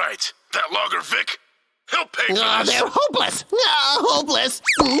 Maybe you're right. That logger Vic, he'll pay for this. They're hopeless. Hopeless.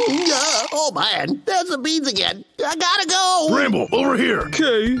 Oh, man. There's the beans again. I gotta go. Bramble, over here.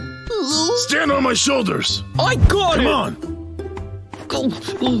 Okay. Stand on my shoulders. I got it. Come on.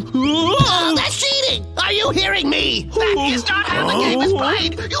 That's cheating. Are you hearing me? That is not how the game is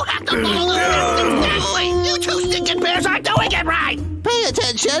played. You have to follow the rules exactly. You two stinking bears aren't doing it right. Pay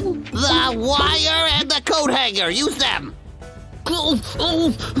attention. The wire and the coat hanger. Use them.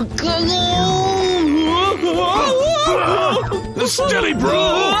 Steady,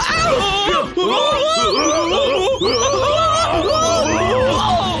 bro!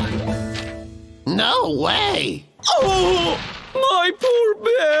 No way! Oh, my poor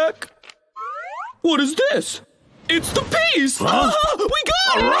back! What is this? It's the piece! Huh? We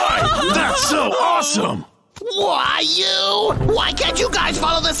got it! All right! That's so awesome! Why you? Why can't you guys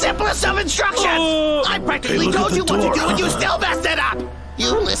follow the simplest of instructions? I practically Hey, told you what to door. do and you still messed it up!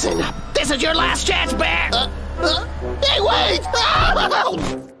 You listen. This is your last chance, Bear! Hey, wait! Open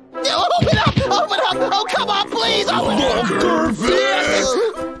up! Open up! Oh, come on, please! Open up!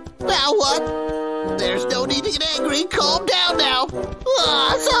 Now what? There's no need to get angry. Calm down now.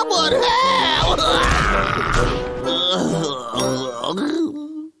 Someone help!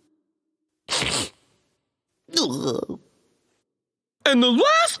 And the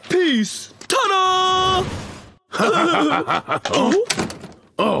last piece! Ta-da!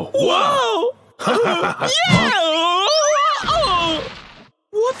 Oh, wow! Yeah! Oh,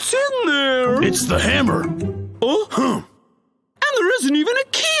 what's in there? It's the hammer. Oh? Huh. And there isn't even a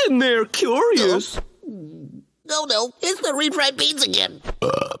key in there. Curious. No, it's the refried beans again.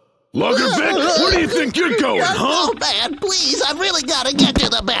 Logger Vic, where do you think you're going, huh? Oh, man, please, I've really got to get to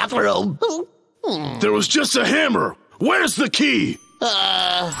the bathroom. There was just a hammer. Where's the key?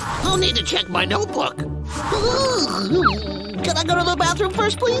 I'll need to check my notebook. Can I go to the bathroom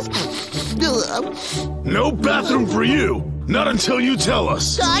first, please? No bathroom for you. Not until you tell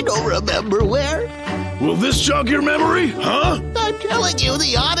us. I don't remember where. Will this jog your memory, huh? I'm telling you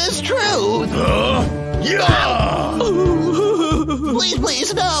the honest truth. Yeah!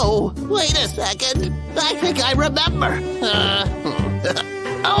 Please, no. Wait a second. I think I remember.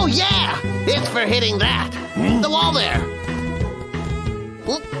 Oh, yeah. It's for hitting that. The wall there.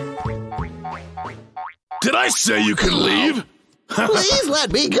 Did I say you could leave? Please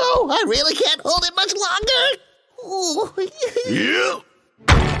let me go. I really can't hold it much longer. Yeah.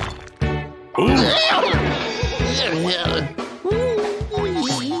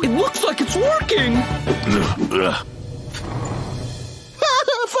 It looks like it's working.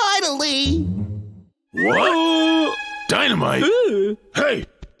 Finally. What? Dynamite? Hey,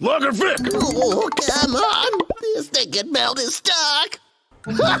 Logger Vic! Oh, come on. This stinking belt is stuck.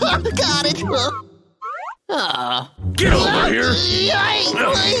 Got it. Get over here!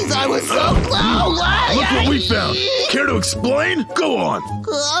 Please, I was so close! Look what we found! Care to explain? Go on!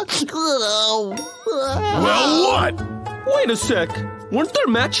 Well, what? Wait a sec. Weren't there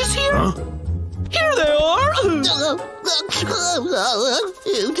matches here? Huh? Here they are!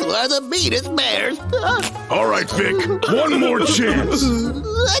 You two are the meanest bears. All right, Vic. One more chance.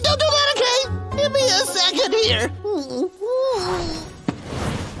 Don't do that, okay? Give me a second here.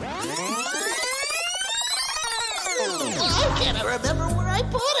 I can't remember where I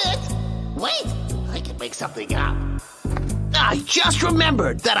put it. Wait, I can make something up. I just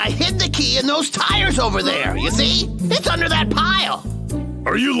remembered that I hid the key in those tires over there. You see? It's under that pile.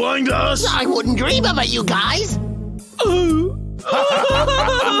 Are you lying to us? I wouldn't dream of it, you guys.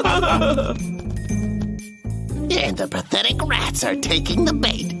 And the pathetic rats are taking the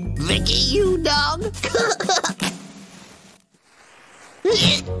bait. Vicky, you dog.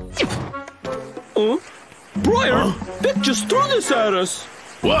 Briar, Vic just threw this at us.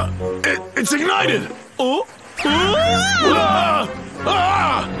 What? It's ignited! Oh?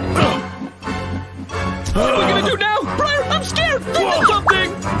 What are we gonna do now? Briar, I'm scared! Think of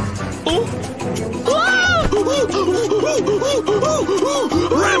something!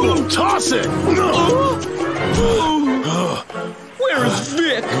 Bramble, toss it! Where is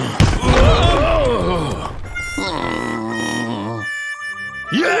Vic?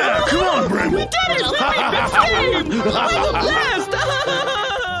 Yeah, come on, Bramble! We did it! We made Vic's game! We the blast!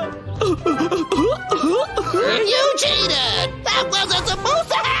 You cheated! That wasn't supposed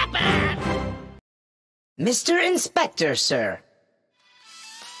to happen! Mr. Inspector, sir.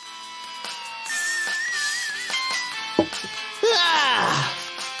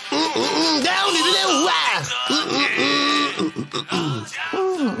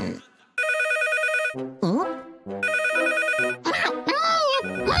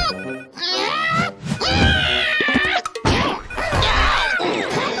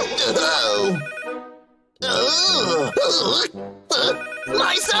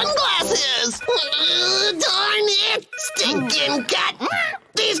 My sunglasses! Darn it! Stinking cat!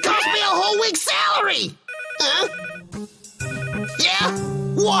 These cost me a whole week's salary! Huh? Yeah?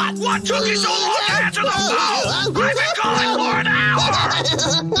 What? What took you so long to answer the phone? I've been calling for an hour!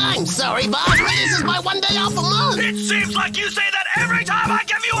 I'm sorry, boss, but this is my one day off a month! It seems like you say that every time I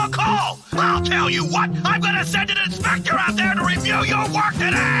give you a call! I'll tell you what, I'm gonna send an inspector out there to review your work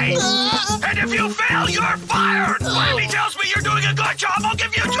today! And if you fail, you're fired! If he tells me you're doing a good job, I'll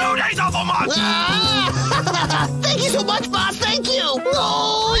give you 2 days off a month! Thank you so much, boss, thank you!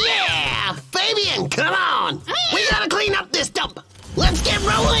 Oh, yeah! Fabian, come on! We gotta clean up this dump! Let's get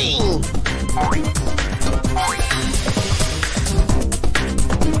rolling!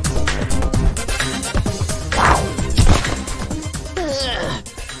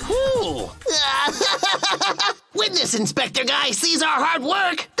 When this inspector guy sees our hard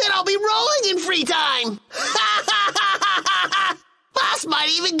work, then I'll be rolling in free time! Boss might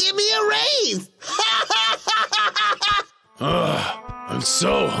even give me a raise! I'm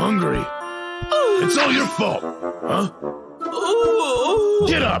so hungry. It's all your fault, huh?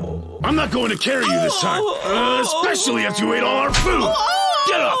 Get up! I'm not going to carry you this time, especially after you ate all our food!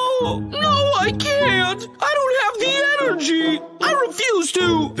 Get up! No, I can't! I don't have the energy! I refuse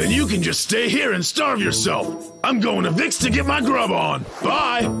to! Then you can just stay here and starve yourself. I'm going to Vic's to get my grub on.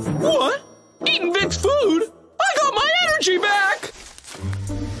 Bye! What? Eating Vic's food? I got my energy back!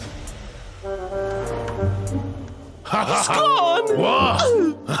 It's gone! What?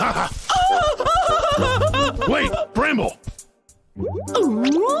 Wait, Bramble!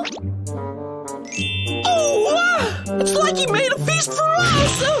 It's like he made a feast for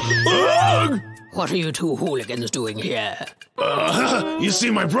us! What are you two hooligans doing here? You see,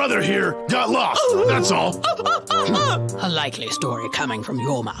 my brother here got lost, that's all. A likely story coming from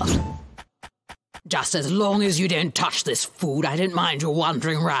your mouth. Just as long as you don't touch this food, I don't mind you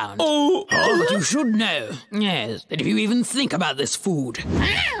wandering around. But you should know, yes, that if you even think about this food,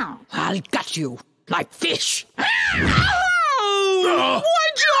 I'll gut you like fish. Why'd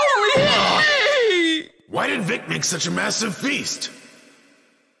you only hit me? Why did Vic make such a massive feast?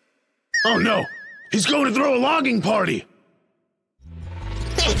 Oh no, he's going to throw a logging party.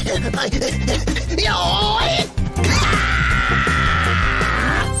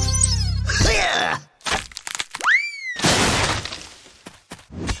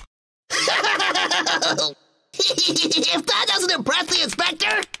 If that doesn't impress the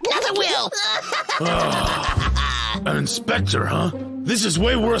inspector, nothing will. An inspector, huh? This is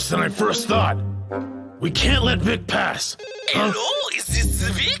way worse than I first thought. We can't let Vic pass. Hello, is this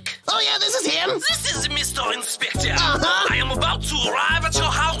Vic? Oh yeah, this is him. This is Mr. Inspector. I am about to arrive at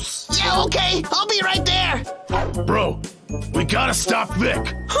your house. Yeah, okay. I'll be right there. Bro, we gotta stop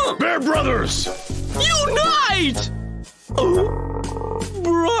Vic. Bear Brothers! Unite!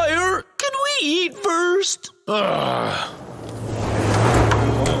 Briar, can we eat first? Oh,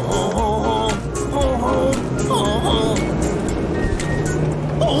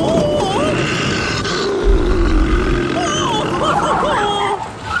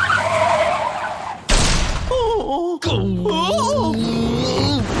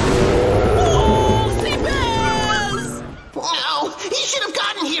 he should have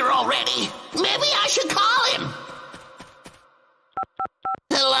gotten here already. Maybe I should call him.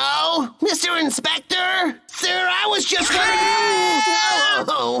 Hello, Mr. Inspector? Sir, I was just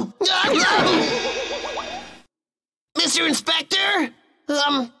Hello? Mr. Inspector?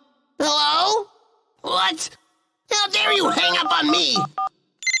 Hello? What? How dare you hang up on me?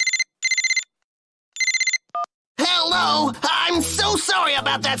 Hello, I'm so sorry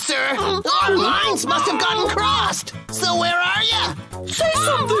about that, sir. Our lines must have gotten crossed. So where are you? Say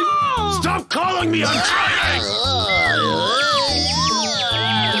something! Stop calling me, I'm trying!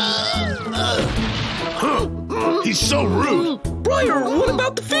 He's so rude. Briar, what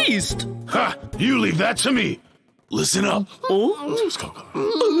about the feast? Ha! You leave that to me. Listen up. I'm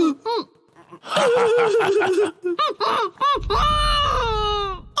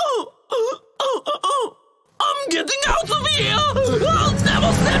getting out of here! I'll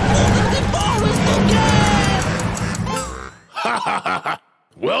never set foot in the forest again!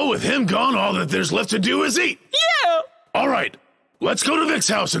 Well, with him gone, all that there's left to do is eat. Yeah! All right, let's go to Vic's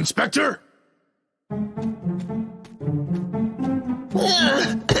house, Inspector.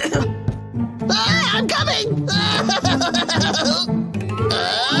 I'm coming!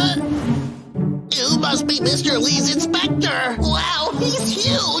 Mr. Lee's inspector. Wow, he's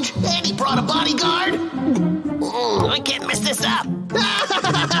huge. And he brought a bodyguard. I can't mess this up.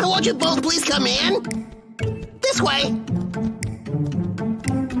 Won't you both please come in? This way.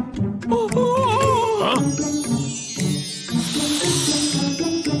 Huh?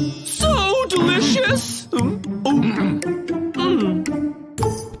 So delicious.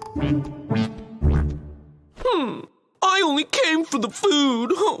 I only came for the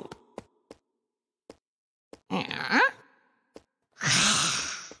food.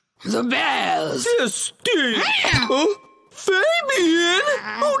 The bears! This stinks! Fabian!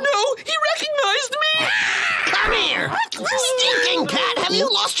 Oh no, he recognized me! Come here! Stinking cat, have you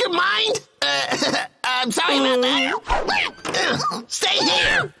lost your mind? I'm sorry about that. Stay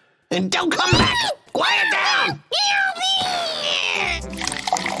here! And don't come back! Quiet down!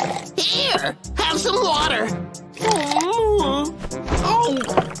 Here, have some water.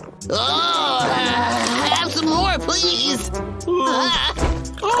 Have some more, please.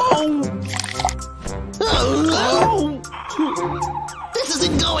 This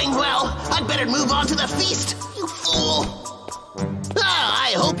isn't going well. I'd better move on to the feast, you fool.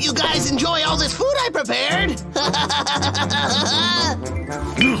 I hope you guys enjoy all this food I prepared.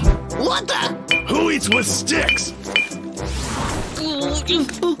 What the? Who eats with sticks?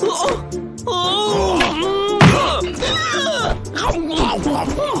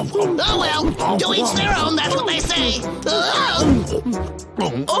 Oh well, to each their own, that's what they say.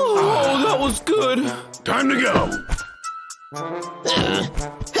 Oh, that was good. Time to go.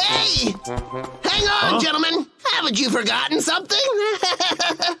 Hey! Hang on, gentlemen. Haven't you forgotten something?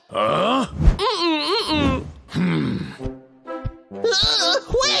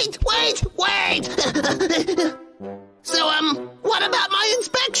 Wait! So, what about my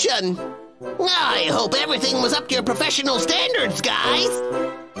inspection? I hope everything was up to your professional standards, guys.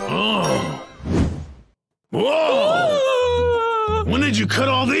 Oh. Whoa! When did you cut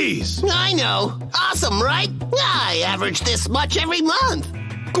all these? I know. Awesome, right? I average this much every month.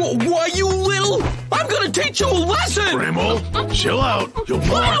 Why, you little... I'm gonna teach you a lesson! Bramble, chill out. You'll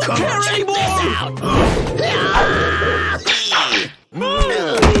blow our cover. I don't care anymore!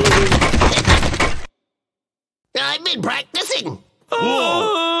 I've been practicing.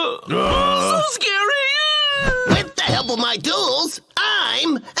 So scary! With the help of my tools,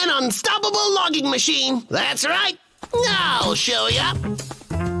 I'm an unstoppable logging machine. That's right. I'll show ya.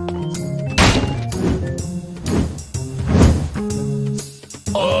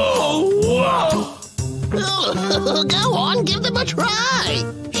 Oh, wow! Go on, give them a try.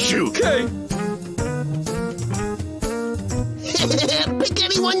 Shoot. Okay. Pick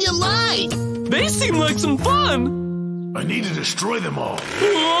anyone you like. They seem like some fun. I need to destroy them all.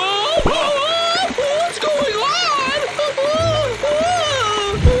 What's going on?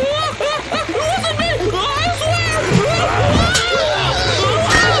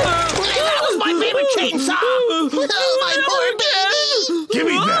 That was my favorite chainsaw. My poor baby. Give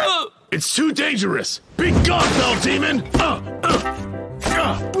me that. It's too dangerous. Be gone, fell demon.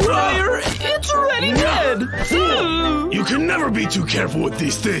 Briar, it's already dead. You can never be too careful with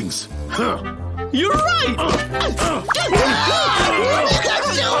these things. Huh. You're right. What are you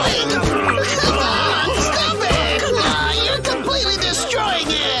guys doing? Come on, stop it. You're completely destroying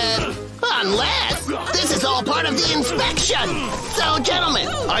it. Unless this is all part of the inspection. So, gentlemen,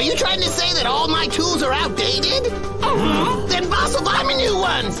 are you trying to say that all my tools are outdated? Then boss will buy me new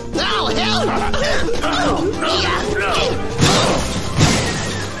ones. Oh, hell.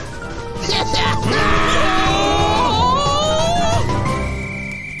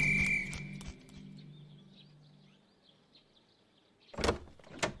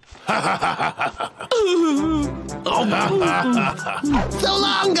 So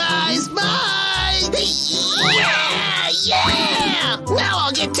long, guys. Bye. Yeah. Now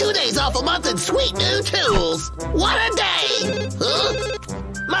I'll get 2 days off a month and sweet new tools. What a day. Huh?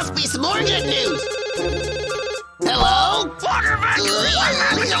 Must be some more good news. Hello? Walker back! I'm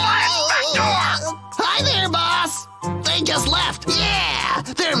having a last back door! Hi there, boss. They just left. Yeah,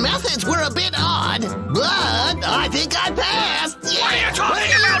 their methods were a bit odd, but I think I passed. Yeah. What are you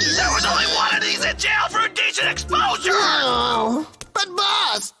talking about? There was only one of these in jail for indecent exposure! Oh, but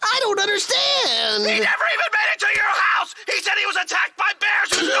boss, I don't understand. He never even made it to your house! He said he was attacked by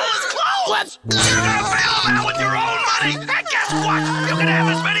bears who stole his clothes! What? You're gonna bail him out with your own money! And guess what? You can have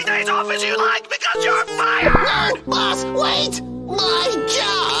as many days off as you like because you're fired! No, boss, wait! My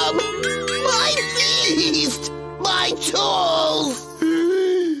job! My feast! My tools!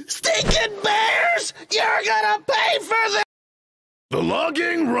 Stinking bears! You're gonna pay for this! The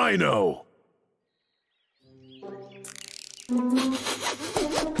Logging Rhino.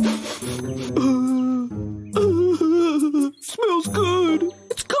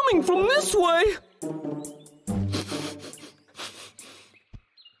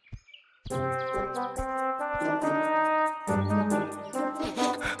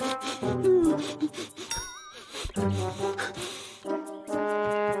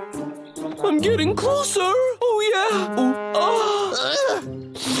 getting closer. Oh, yeah.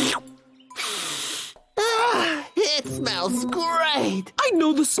 It smells great. I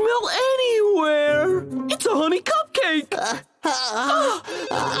know the smell anywhere. It's a honey cupcake.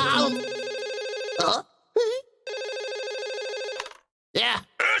 Yeah.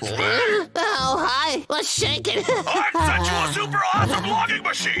 It's me. Oh, hi. Let's shake it. I've sent you a super awesome logging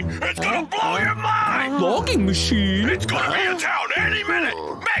machine. It's gonna blow your mind. Logging machine? It's gonna be in town any minute.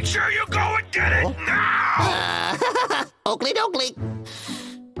 Make sure you go and get it now. Oakley dokley.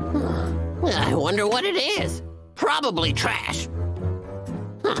 I wonder what it is. Probably trash.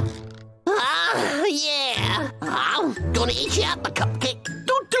 Yeah. I'm gonna eat you up a cupcake.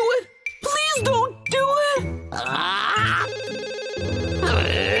 Don't do it. Please don't do it.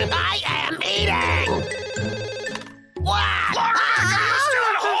 I am eating. Wow. You're still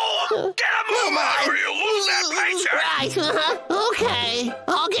at home. Get a move on or you lose that paycheck. Right. Okay.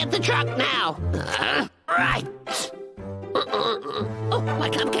 I'll get the truck now. Right. Oh, my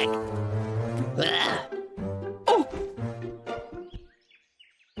cupcake. Oh.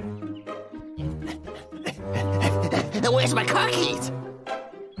 Where's my car keys?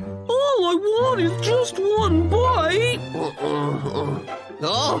 All I want is just one bite.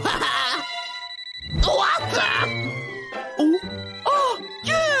 Oh, what the? Oh,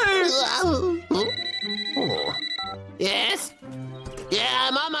 yes! Yes? Yeah,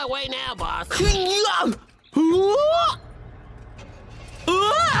 I'm on my way now, boss.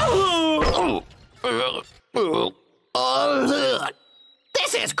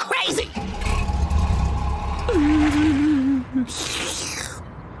 This is crazy!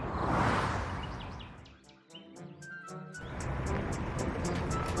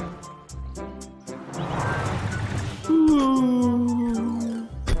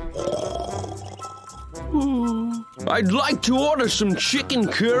 I'd like to order some chicken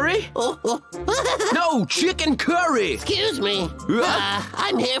curry. No, chicken curry. Excuse me.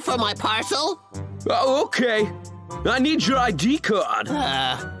 I'm here for my parcel. Oh, okay. I need your ID card.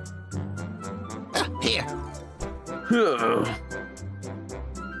 Here.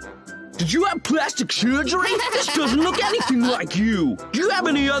 Did you have plastic surgery? This doesn't look anything like you. Do you have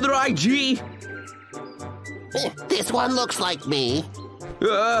any other ID? This one looks like me.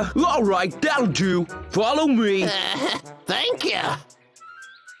 All right, that'll do. Follow me. Thank you.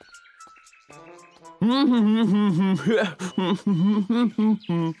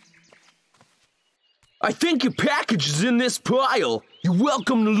 I think your package is in this pile. You're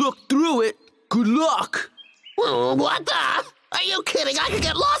welcome to look through it. Good luck. What the? Are you kidding? I could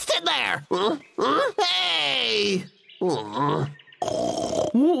get lost in there. Hey!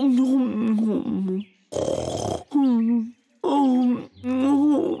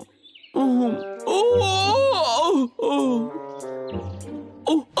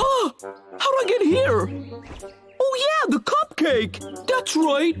 How'd I get here? Oh yeah, the cupcake. That's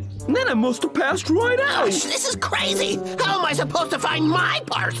right. And then I must have passed right out. Gosh, this is crazy. How am I supposed to find my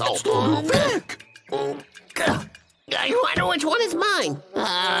parcel? Vic! I wonder which one is mine.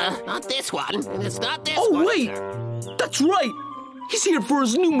 Not this one. And it's not this one. Oh wait, that's right. He's here for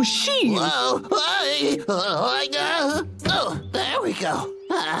his new machine. Whoa! Oh, there we go.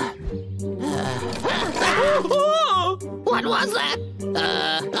 What was that?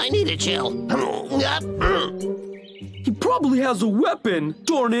 I need to chill. He probably has a weapon.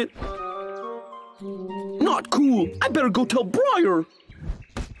 Darn it. Not cool. I better go tell Briar.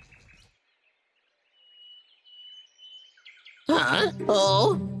 Huh?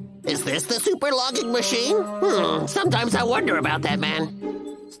 Oh? Is this the super logging machine? Sometimes I wonder about that, man.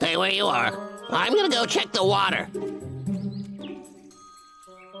 Stay where you are. I'm gonna go check the water.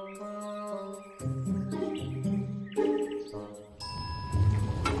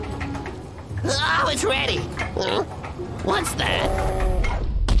 Oh, it's ready. What's that?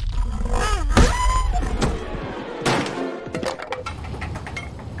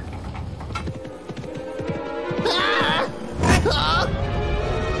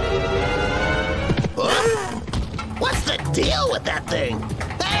 What's the deal with that thing?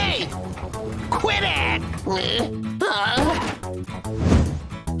 Hey! Quit it!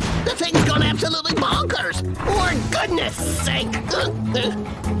 The thing's gone absolutely bonkers! For goodness sake!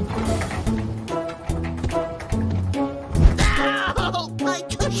 Ow! My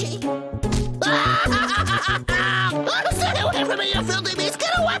tushy! Stay away from me, you filthy beast!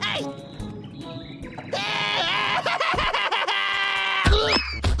 Get away!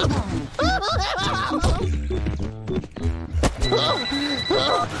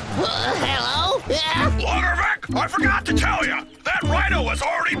 Hello? Vic, I forgot to tell you. That rhino has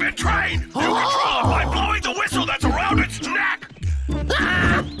already been trained. You control it by blowing the whistle that's around its neck.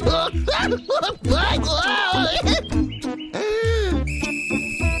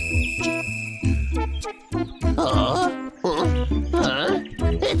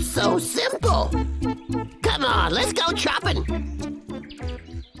 It's so simple. Come on, let's go chopping.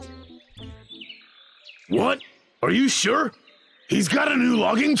 What? Are you sure? He's got a new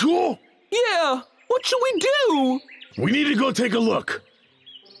logging tool? Yeah, what should we do? We need to go take a look.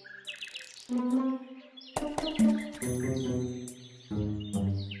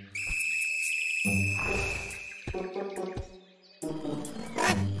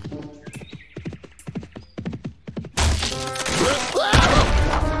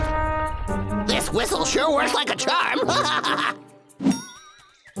 This whistle sure works like a charm.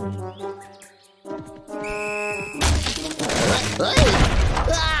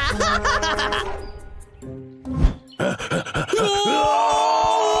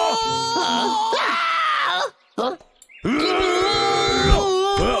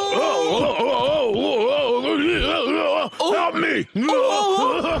 Help me!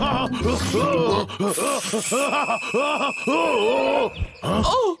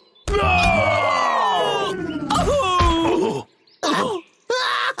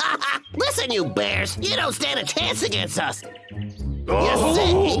 Listen, you bears, you don't stand a chance against us. You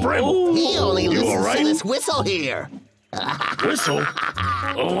see, Bramble, he only you listens alright? to this whistle here. Whistle?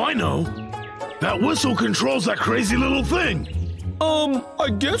 Oh, I know. That whistle controls that crazy little thing. I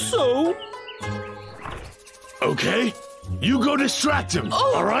guess so. Okay, you go distract him,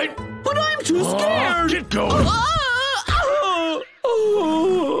 all right? But I'm too scared. Get going.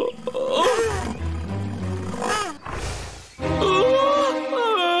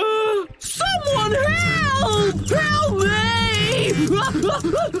 Someone help! Help me!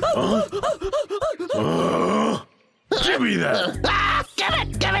 Give me that. Give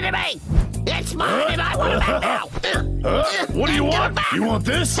it to me! It's mine and I want it back now! What do you want? You want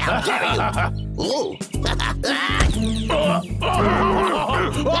this? How dare you! Ooh.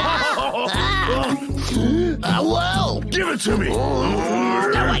 Whoa! Give it to me. No,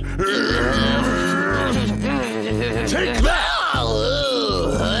 wait. Take that.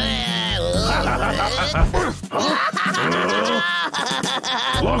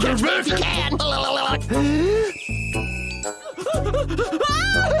 Longer, Vic. You can!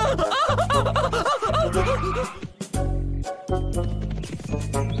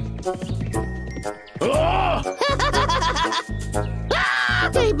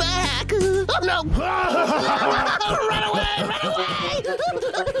 Stay back! Oh no! Run away!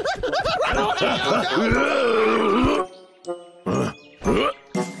 Run away!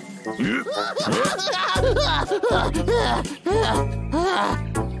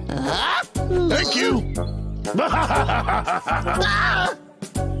 Thank you.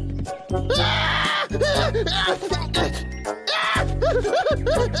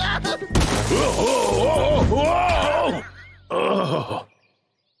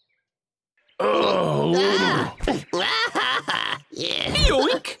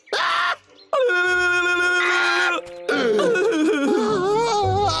 Yoink!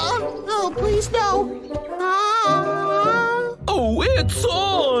 Oh, please no! Oh, it's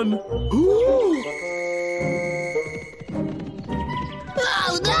on!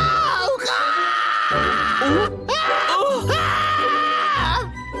 Oh no!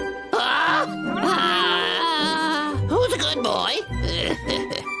 Who's a good boy?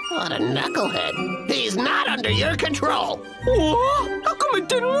 What a knucklehead. He's not under your control. What? How come it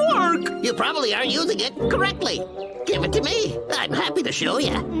didn't work? You probably aren't using it correctly. Give it to me. I'm happy to show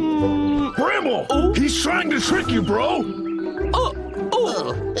you. Bramble! He's trying to trick you, bro! He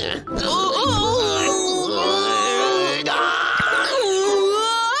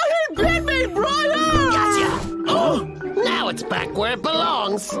bit me, Brian! Gotcha! Now it's back where it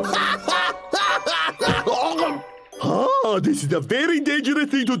belongs. This is a very dangerous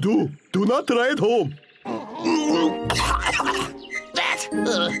thing to do. Do not try it home. That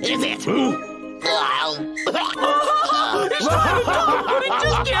is it. He's trying to talk, but he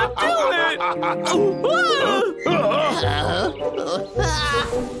just can't do it!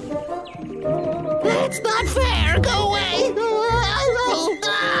 It's not fair. Go away.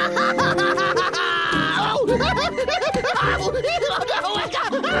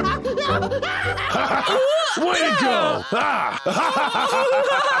 Way to go!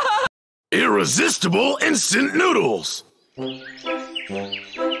 Irresistible instant noodles!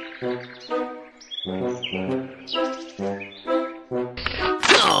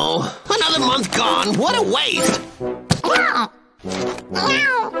 Oh, another month gone. What a waste.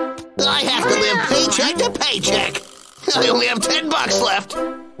 I have to live paycheck to paycheck. I only have $10 left.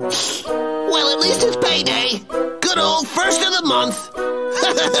 Well, at least it's payday. Good old first of the month.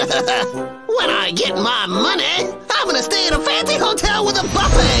 When I get my money, I'm gonna stay in a fancy hotel with a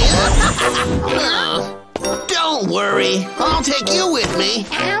buffet. Don't Don't worry. I'll take you with me.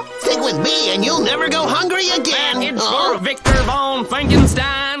 Stick with me and you'll never go hungry again. It's for Victor von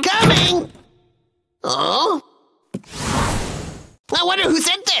Frankenstein. Coming! Oh? I wonder who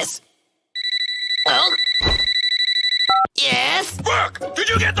sent this. Oh? Yes? Vic, did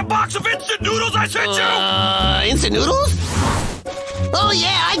you get the box of instant noodles I sent you? Instant noodles? Oh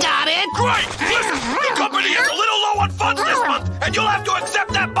yeah, I got it. Great! Listen, the company is a little low on funds this month, and you'll have to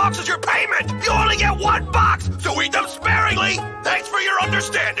accept that box as your payment. You only get one box, so eat them sparingly. Thanks for your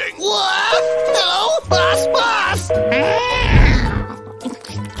understanding. What? No, boss!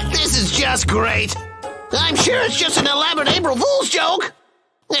 This is just great. I'm sure it's just an elaborate April Fool's joke.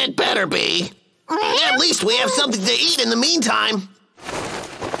 It better be. At least we have something to eat in the meantime.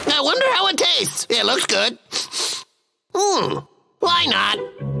 I wonder how it tastes. It looks good. Why not?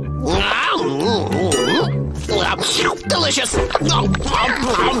 Delicious.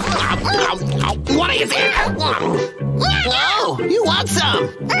 What do you think? Oh, you want some?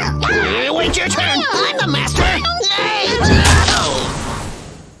 Wait your turn. I'm the master. Hey.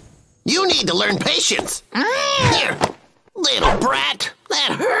 You need to learn patience. Here, little brat.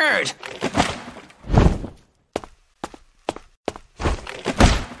 That hurt.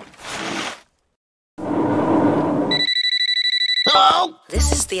 Hello?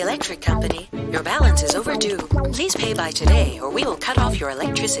 This is the electric company. Your balance is overdue. Please pay by today, or we will cut off your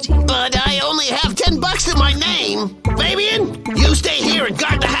electricity. But I only have $10 in my name. Fabian, you stay here and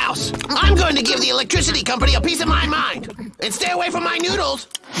guard the house. I'm going to give the electricity company a piece of my mind. And stay away from my noodles.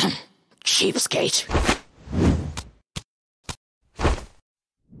 Cheapskate.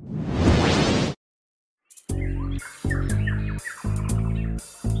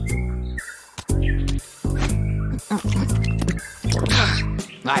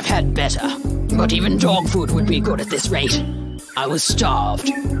 I've had better, but even dog food would be good at this rate. I was starved.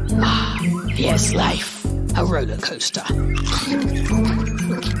 Yes, life. A roller coaster.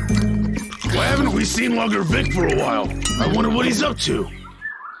 Why haven't we seen Logger Vic for a while? I wonder what he's up to.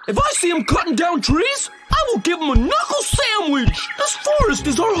 If I see him cutting down trees, I will give him a knuckle sandwich. This forest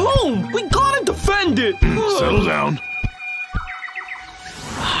is our home. We gotta defend it. Settle down.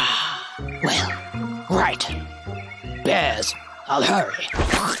 Well, right. Bears, I'll hurry.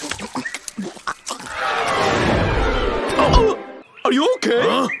 Are you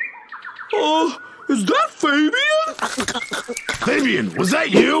okay? Huh? Is that Fabian? Fabian, was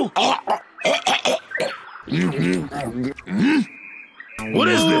that you? What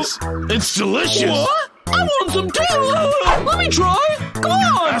is this? It's delicious. What? I want some too. Let me try. Come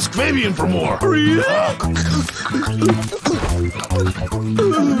on. Ask Fabian for more. Really?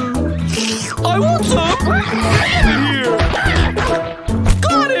 I want some. Here.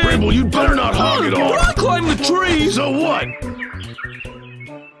 Got it. Bramble, you'd better not hog it all. I climb the tree. So what?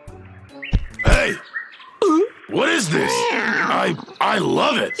 Hey. What is this? I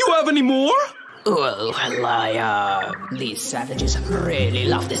love it. You have any more? Well, these savages really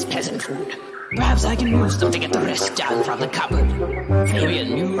love this peasant food. Perhaps I can use them to get the rest down from the cupboard.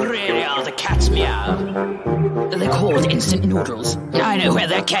 Fabian, you really are the cat's meow. They're called instant noodles. I know where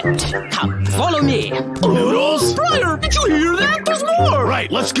they're kept. Come, follow me. Noodles? Briar, did you hear that? There's more. Right,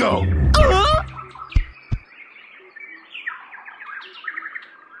 let's go.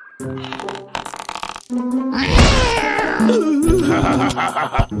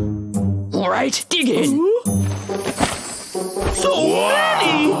 All right, dig in. So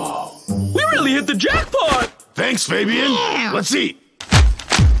many! We really hit the jackpot! Thanks, Fabian. Let's eat.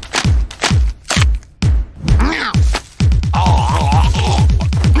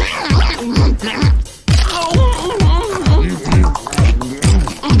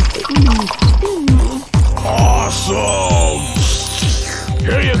 Awesome!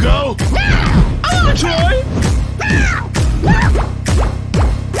 Here you go. I wanna try!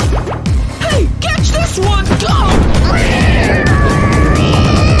 Hey, catch this one!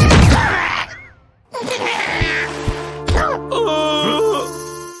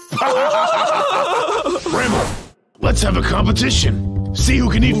 Bramble, let's have a competition. See who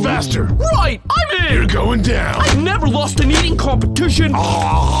can eat faster. Right, I'm in! You're going down. I've never lost an eating competition.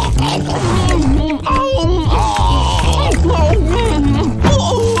 Not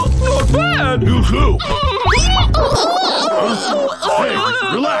bad. Yoo-hoo. Hey,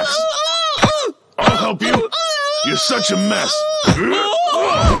 relax. I'll help you. You're such a mess.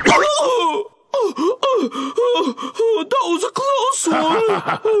 That was a close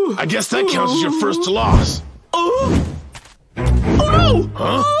one. I guess that counts as your first loss. Oh no!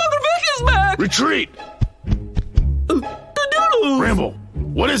 Huh? Logger Vic is back! Retreat! The noodles! Bramble,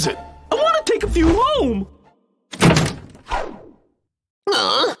 what is it? I want to take a few home.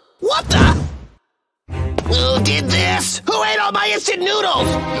 What the? Who did this? Who ate all my instant noodles?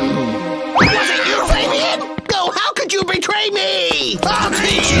 Was it you, Fabian? No, how could you betray me? I'll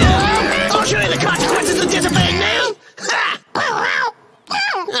teach you! I'll show you the consequences of disobeying now!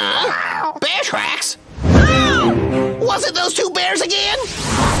 Bear tracks? Was it those two bears again?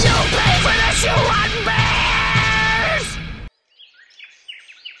 You'll pay for this, you rotten bears!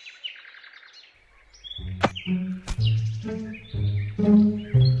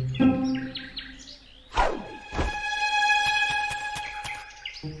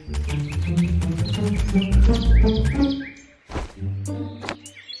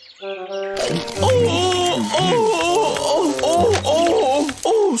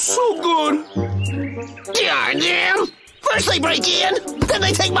 Oh, so good. Darn them! First they break in, then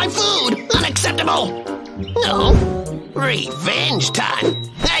they take my food. Unacceptable. No. Revenge time.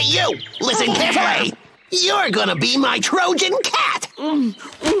 Hey, you! Listen carefully. You're gonna be my Trojan cat. The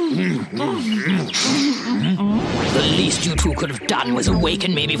least you two could have done was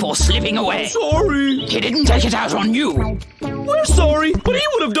awaken me before slipping away. Sorry. He didn't take it out on you. We're sorry, but he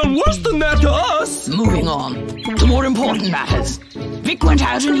would have done worse than that to us. Moving on to more important matters. Vic went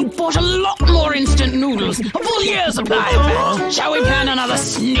out and he bought a lot more instant noodles. A full year's supply, in fact. Shall we plan another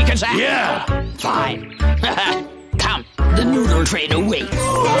sneak attack? Yeah. Fine. Come, the noodle train awaits.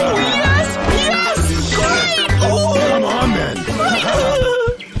 Oh, yes! Great! Oh. Come on, then.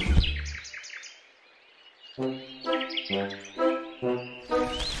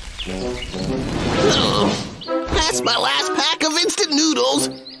 Oh, that's my last pack of instant noodles.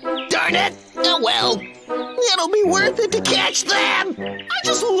 Darn it. Oh, well. It'll be worth it to catch them. I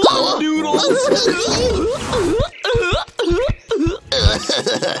just love noodles.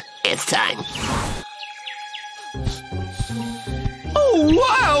 It's time. Oh,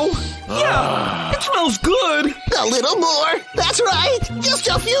 wow. Yeah, it smells good. A little more. That's right. Just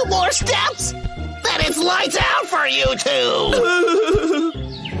a few more steps. Then it's lights out for you two.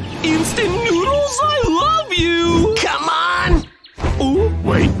 Instant noodles, I love you. Come on. Oh,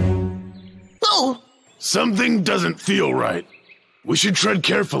 Wait. Oh. Something doesn't feel right. We should tread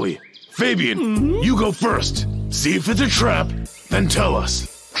carefully. Fabian, you go first. See if it's a trap, then tell us.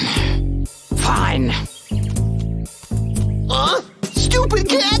 Fine. Huh? Stupid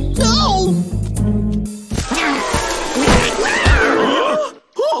cat, no!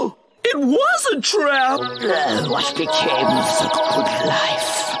 oh, it was a trap. What became of the good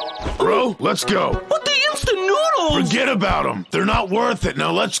life? Bro, let's go. But the instant noodles! Forget about them. They're not worth it.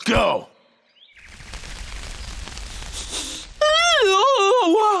 Now let's go.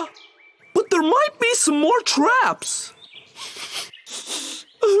 But there might be some more traps.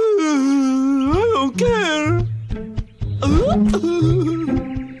 I don't care.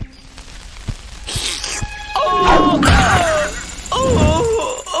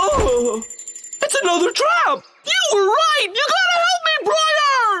 It's another trap. You were right. You gotta help me,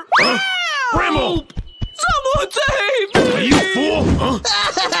 brother. Bramble! Someone save me. Are you fool? Huh?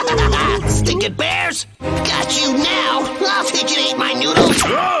 Stinking bears! Got you now! I'll teach you to eat my noodles!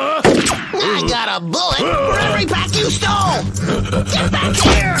 I got a bullet for every pack you stole! Get back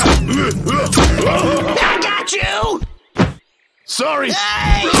here! I got you! Sorry!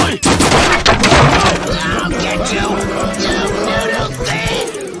 Hey! I'll get you! You noodle thief!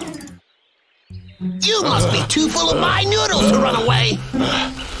 You must be too full of my noodles to run away!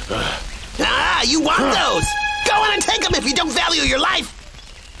 Ah, you want those? Go on and take them if you don't value your life!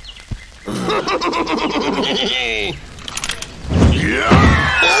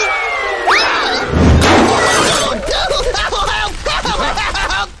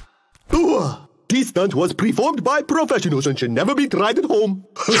 This stunt was performed by professionals and should never be tried at home.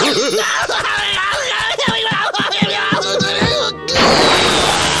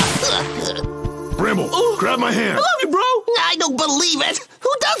 Bramble, grab my hand. I love you, bro. I don't believe it!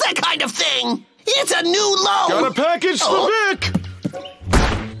 Who does that kind of thing? It's a new low! Got a package for Vic!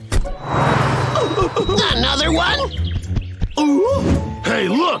 Another one? Hey,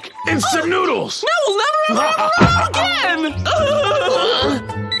 look! Instant noodles! Now we'll never ever again!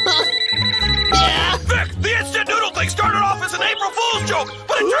 Yeah? Vic, the instant noodle thing started off as an April Fool's joke,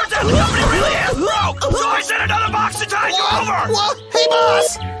 but it turns out the company really is broke! So I sent another box to tide you over! What? Hey,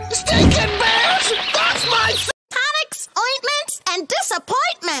 boss! Stinking bears! That's my... Tonics, ointments, and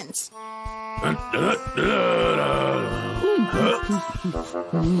disappointments.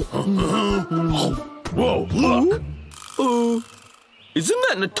 Whoa, look! Isn't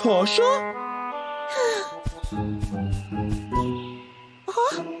that Natasha?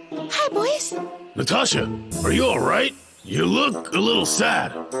 Hi, boys. Natasha, are you alright? You look a little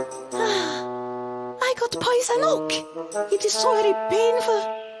sad. I got poison oak. It is so very painful.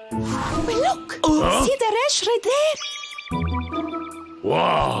 look. Huh? See the rash right there?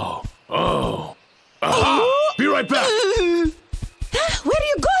 Wow. Oh. Aha! Be right back. Where are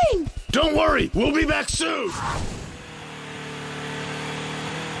you going? Don't worry. We'll be back soon.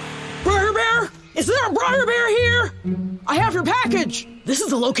 Briar Bear? Is there a Briar Bear here? I have your package. This is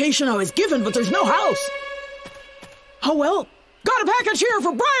the location I was given, but there's no house. Oh well. Got a package here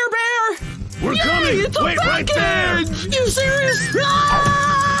for Briar Bear. We're coming. It's a Wait package. right there. You serious?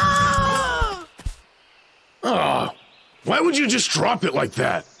 Ah! Why would you just drop it like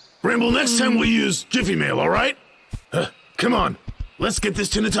that? Bramble, next time we'll use Jiffy Mail, all right? Come on. Let's get this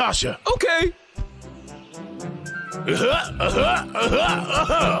to Natasha. Okay.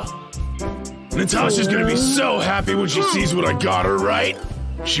 Natasha's gonna be so happy when she sees what I got her, right?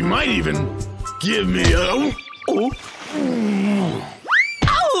 She might even give me a...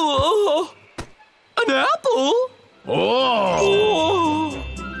 Oh! An apple? Oh!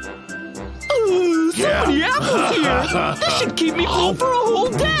 So many apples here! This should keep me full for a whole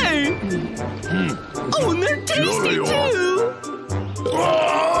day! Oh, and they're tasty too!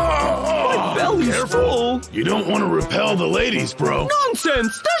 My belly's full! You don't want to repel the ladies, bro.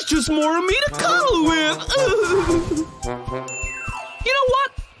 Nonsense! There's just more of me to cuddle with! You know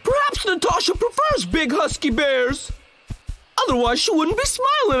what? Perhaps Natasha prefers big husky bears. Otherwise, she wouldn't be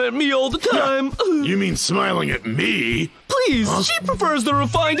smiling at me all the time. You mean smiling at me? Please, she prefers the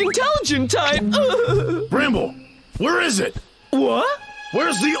refined, intelligent type. Bramble, where is it? What?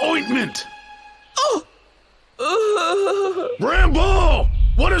 Where's the ointment? Bramble!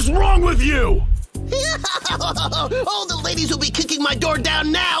 What is wrong with you? All the ladies will be kicking my door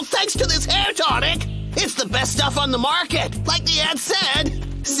down now thanks to this hair tonic. It's the best stuff on the market. Like the ad said,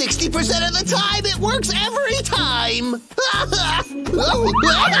 60% of the time it works every time.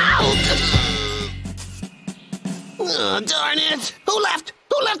 Oh, darn it. Who left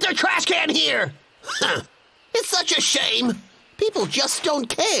their trash can here? It's such a shame. People just don't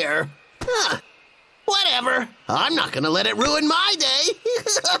care. Whatever. I'm not gonna let it ruin my day.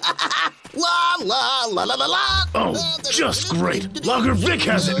 La la la la la la. Oh, just great. Logger Vic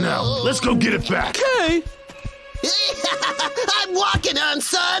has it now. Let's go get it back. Okay. I'm walking on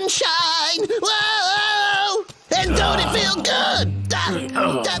sunshine. Whoa! And don't it feel good?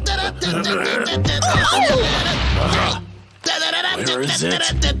 Where is it?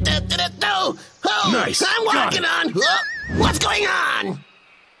 Nice. I'm walking on. What's going on?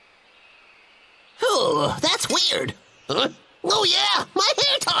 Oh, that's weird. Huh? Oh yeah, my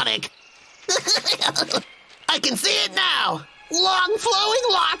hair tonic. I can see it now. Long flowing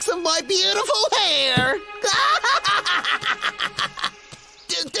locks of my beautiful hair.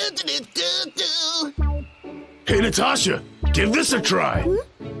 Hey, Natasha, give this a try.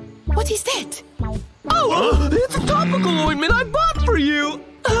 What is that? Oh, it's a topical ointment I bought for you.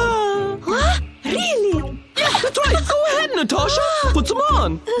 What? Really? Yeah, that's right. Go ahead, Natasha. Put some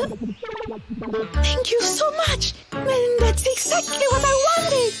on. Thank you so much. Man, that's exactly what I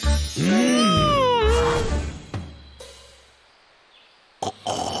wanted.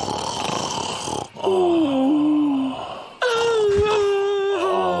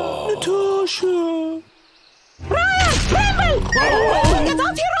 Natasha. Brian! Bramble! Get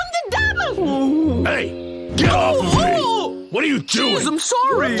out here on the double! Hey, get off of me! What are you doing? Jeez, I'm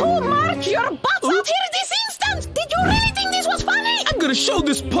sorry. Too much! You're butts out here this instant! Did you really think this was funny? I'm gonna show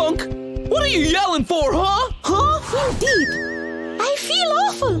this punk. What are you yelling for, huh? Huh? Indeed. I feel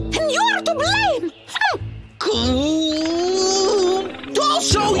awful, and you're to blame. I'll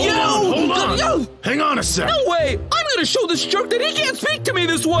show you! Hold on! Hang on a sec! No way! I'm gonna show this jerk that he can't speak to me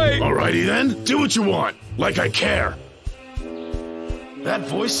this way! Alrighty then, do what you want. Like I care. That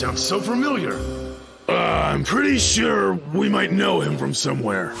voice sounds so familiar. I'm pretty sure we might know him from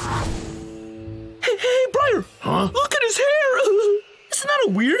somewhere. Hey, Briar! Huh? Look at his hair! Isn't that a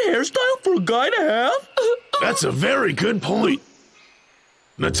weird hairstyle for a guy to have? That's a very good point.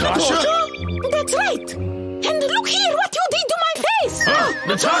 Natasha? That's right. And look here what you did to my face.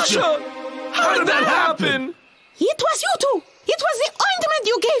 Natasha! How did that happen? It was you two. It was the ointment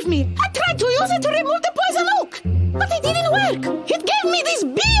you gave me. I tried to use it to remove the poison oak, but it didn't work. It gave me this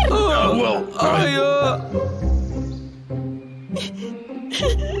beard.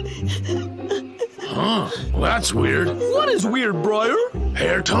 Well, that's weird. What is weird, Briar?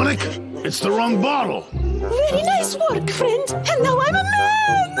 Hair tonic? It's the wrong bottle. Very nice work, friend. And now I'm a man.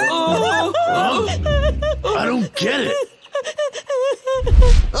 I don't get it.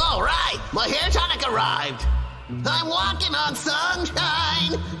 All right, my hair tonic arrived. I'm walking on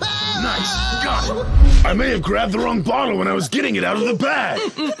sunshine. Nice, got it. I may have grabbed the wrong bottle when I was getting it out of the bag.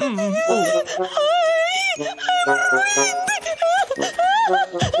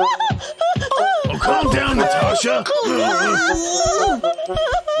 calm down, Natasha. Come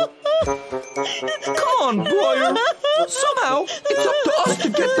on, Briar. Somehow, it's up to us to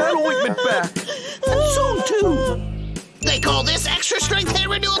get that ointment back. And soon, too. They call this extra strength hair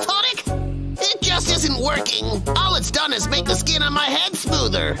renewal tonic? It just isn't working. All it's done is make the skin on my head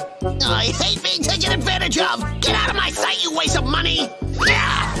smoother. I hate being taken advantage of. Get out of my sight, you waste of money.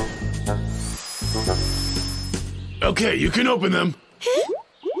 Yeah! Okay, you can open them.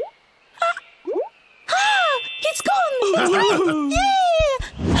 It's gone! Yeah!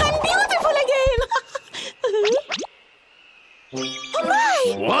 I'm beautiful again! Oh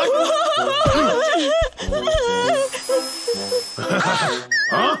my! What?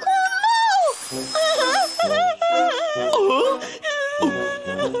 Huh?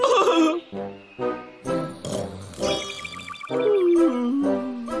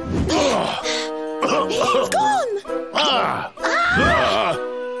 It's gone!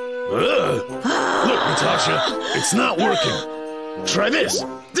 Look, Natasha, it's not working. Try this.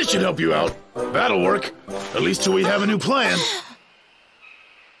 This should help you out. That'll work. At least till we have a new plan.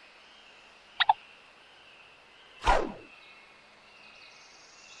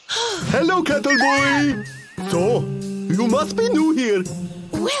 Hello, Cattle Boy. So, you must be new here.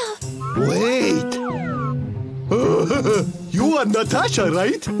 Well... Wait. You are Natasha,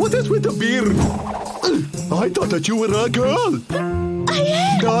 right? What is with the beard? I thought that you were a girl. I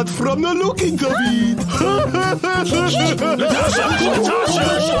am. Not from the lookings of it. Natasha!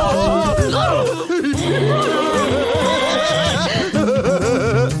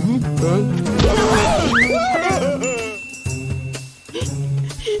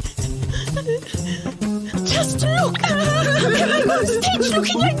 Just look! How can I go on stage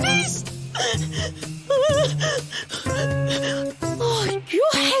looking like this? Oh, you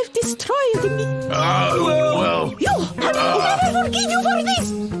have destroyed me. Well... You! I will never forgive you for this!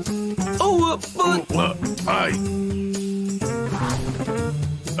 Oh, but... Well,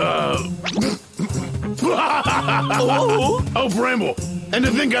 Oh, Bramble! And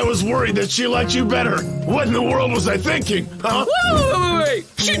to think I was worried that she liked you better. What in the world was I thinking, huh? Wait.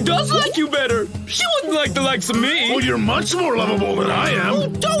 She does like you better. She wouldn't like the likes of me. Well, you're much more lovable than I am. Oh,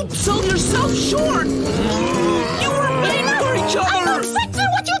 don't sell yourself short. You were made for each other. I know exactly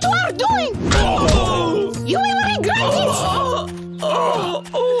what you two are doing! Oh. You will regret it!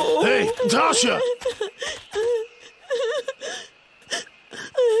 Hey, Natasha!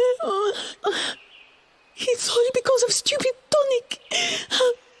 It's all because of stupid Tonic.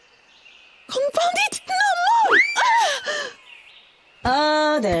 Confound it, no more!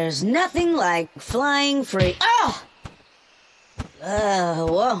 Oh, there's nothing like flying free. Oh!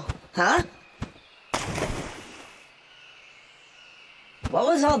 Whoa. Huh? What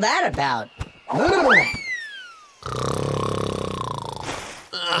was all that about?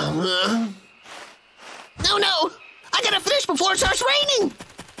 No! I gotta finish before it starts raining!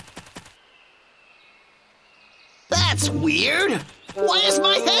 That's weird. Why is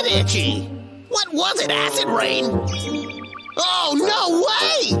my head itchy? What was it, acid rain? Oh, no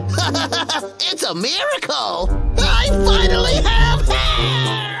way! It's a miracle! I finally have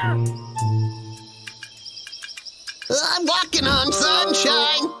hair! I'm walking on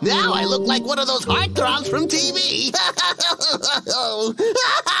sunshine. Now I look like one of those heartthrobs from TV.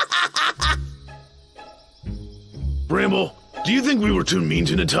 Bramble, do you think we were too mean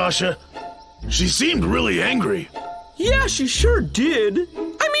to Natasha? She seemed really angry. Yeah, she sure did.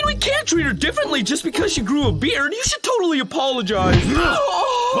 I mean, we can't treat her differently just because she grew a beard. You should totally apologize. No!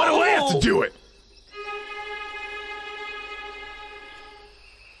 Why do I have to do it?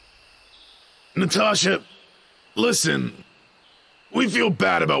 Natasha, listen. We feel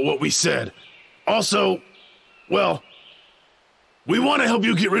bad about what we said. Also, well, we want to help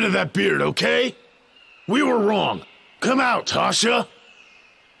you get rid of that beard, okay? We were wrong. Come out, Tasha.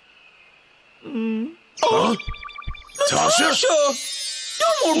 Huh? Natasha?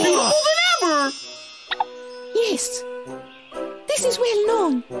 You're more beautiful than ever! Yes, this is well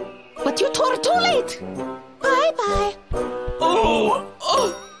known, but you two are too late. Bye-bye.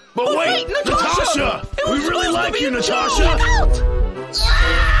 But wait, Natasha! We really like you, Natasha! Look out!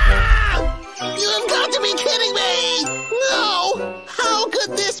 Ah! You've got to be kidding me! No! How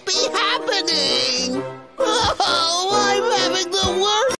could this be happening? Oh!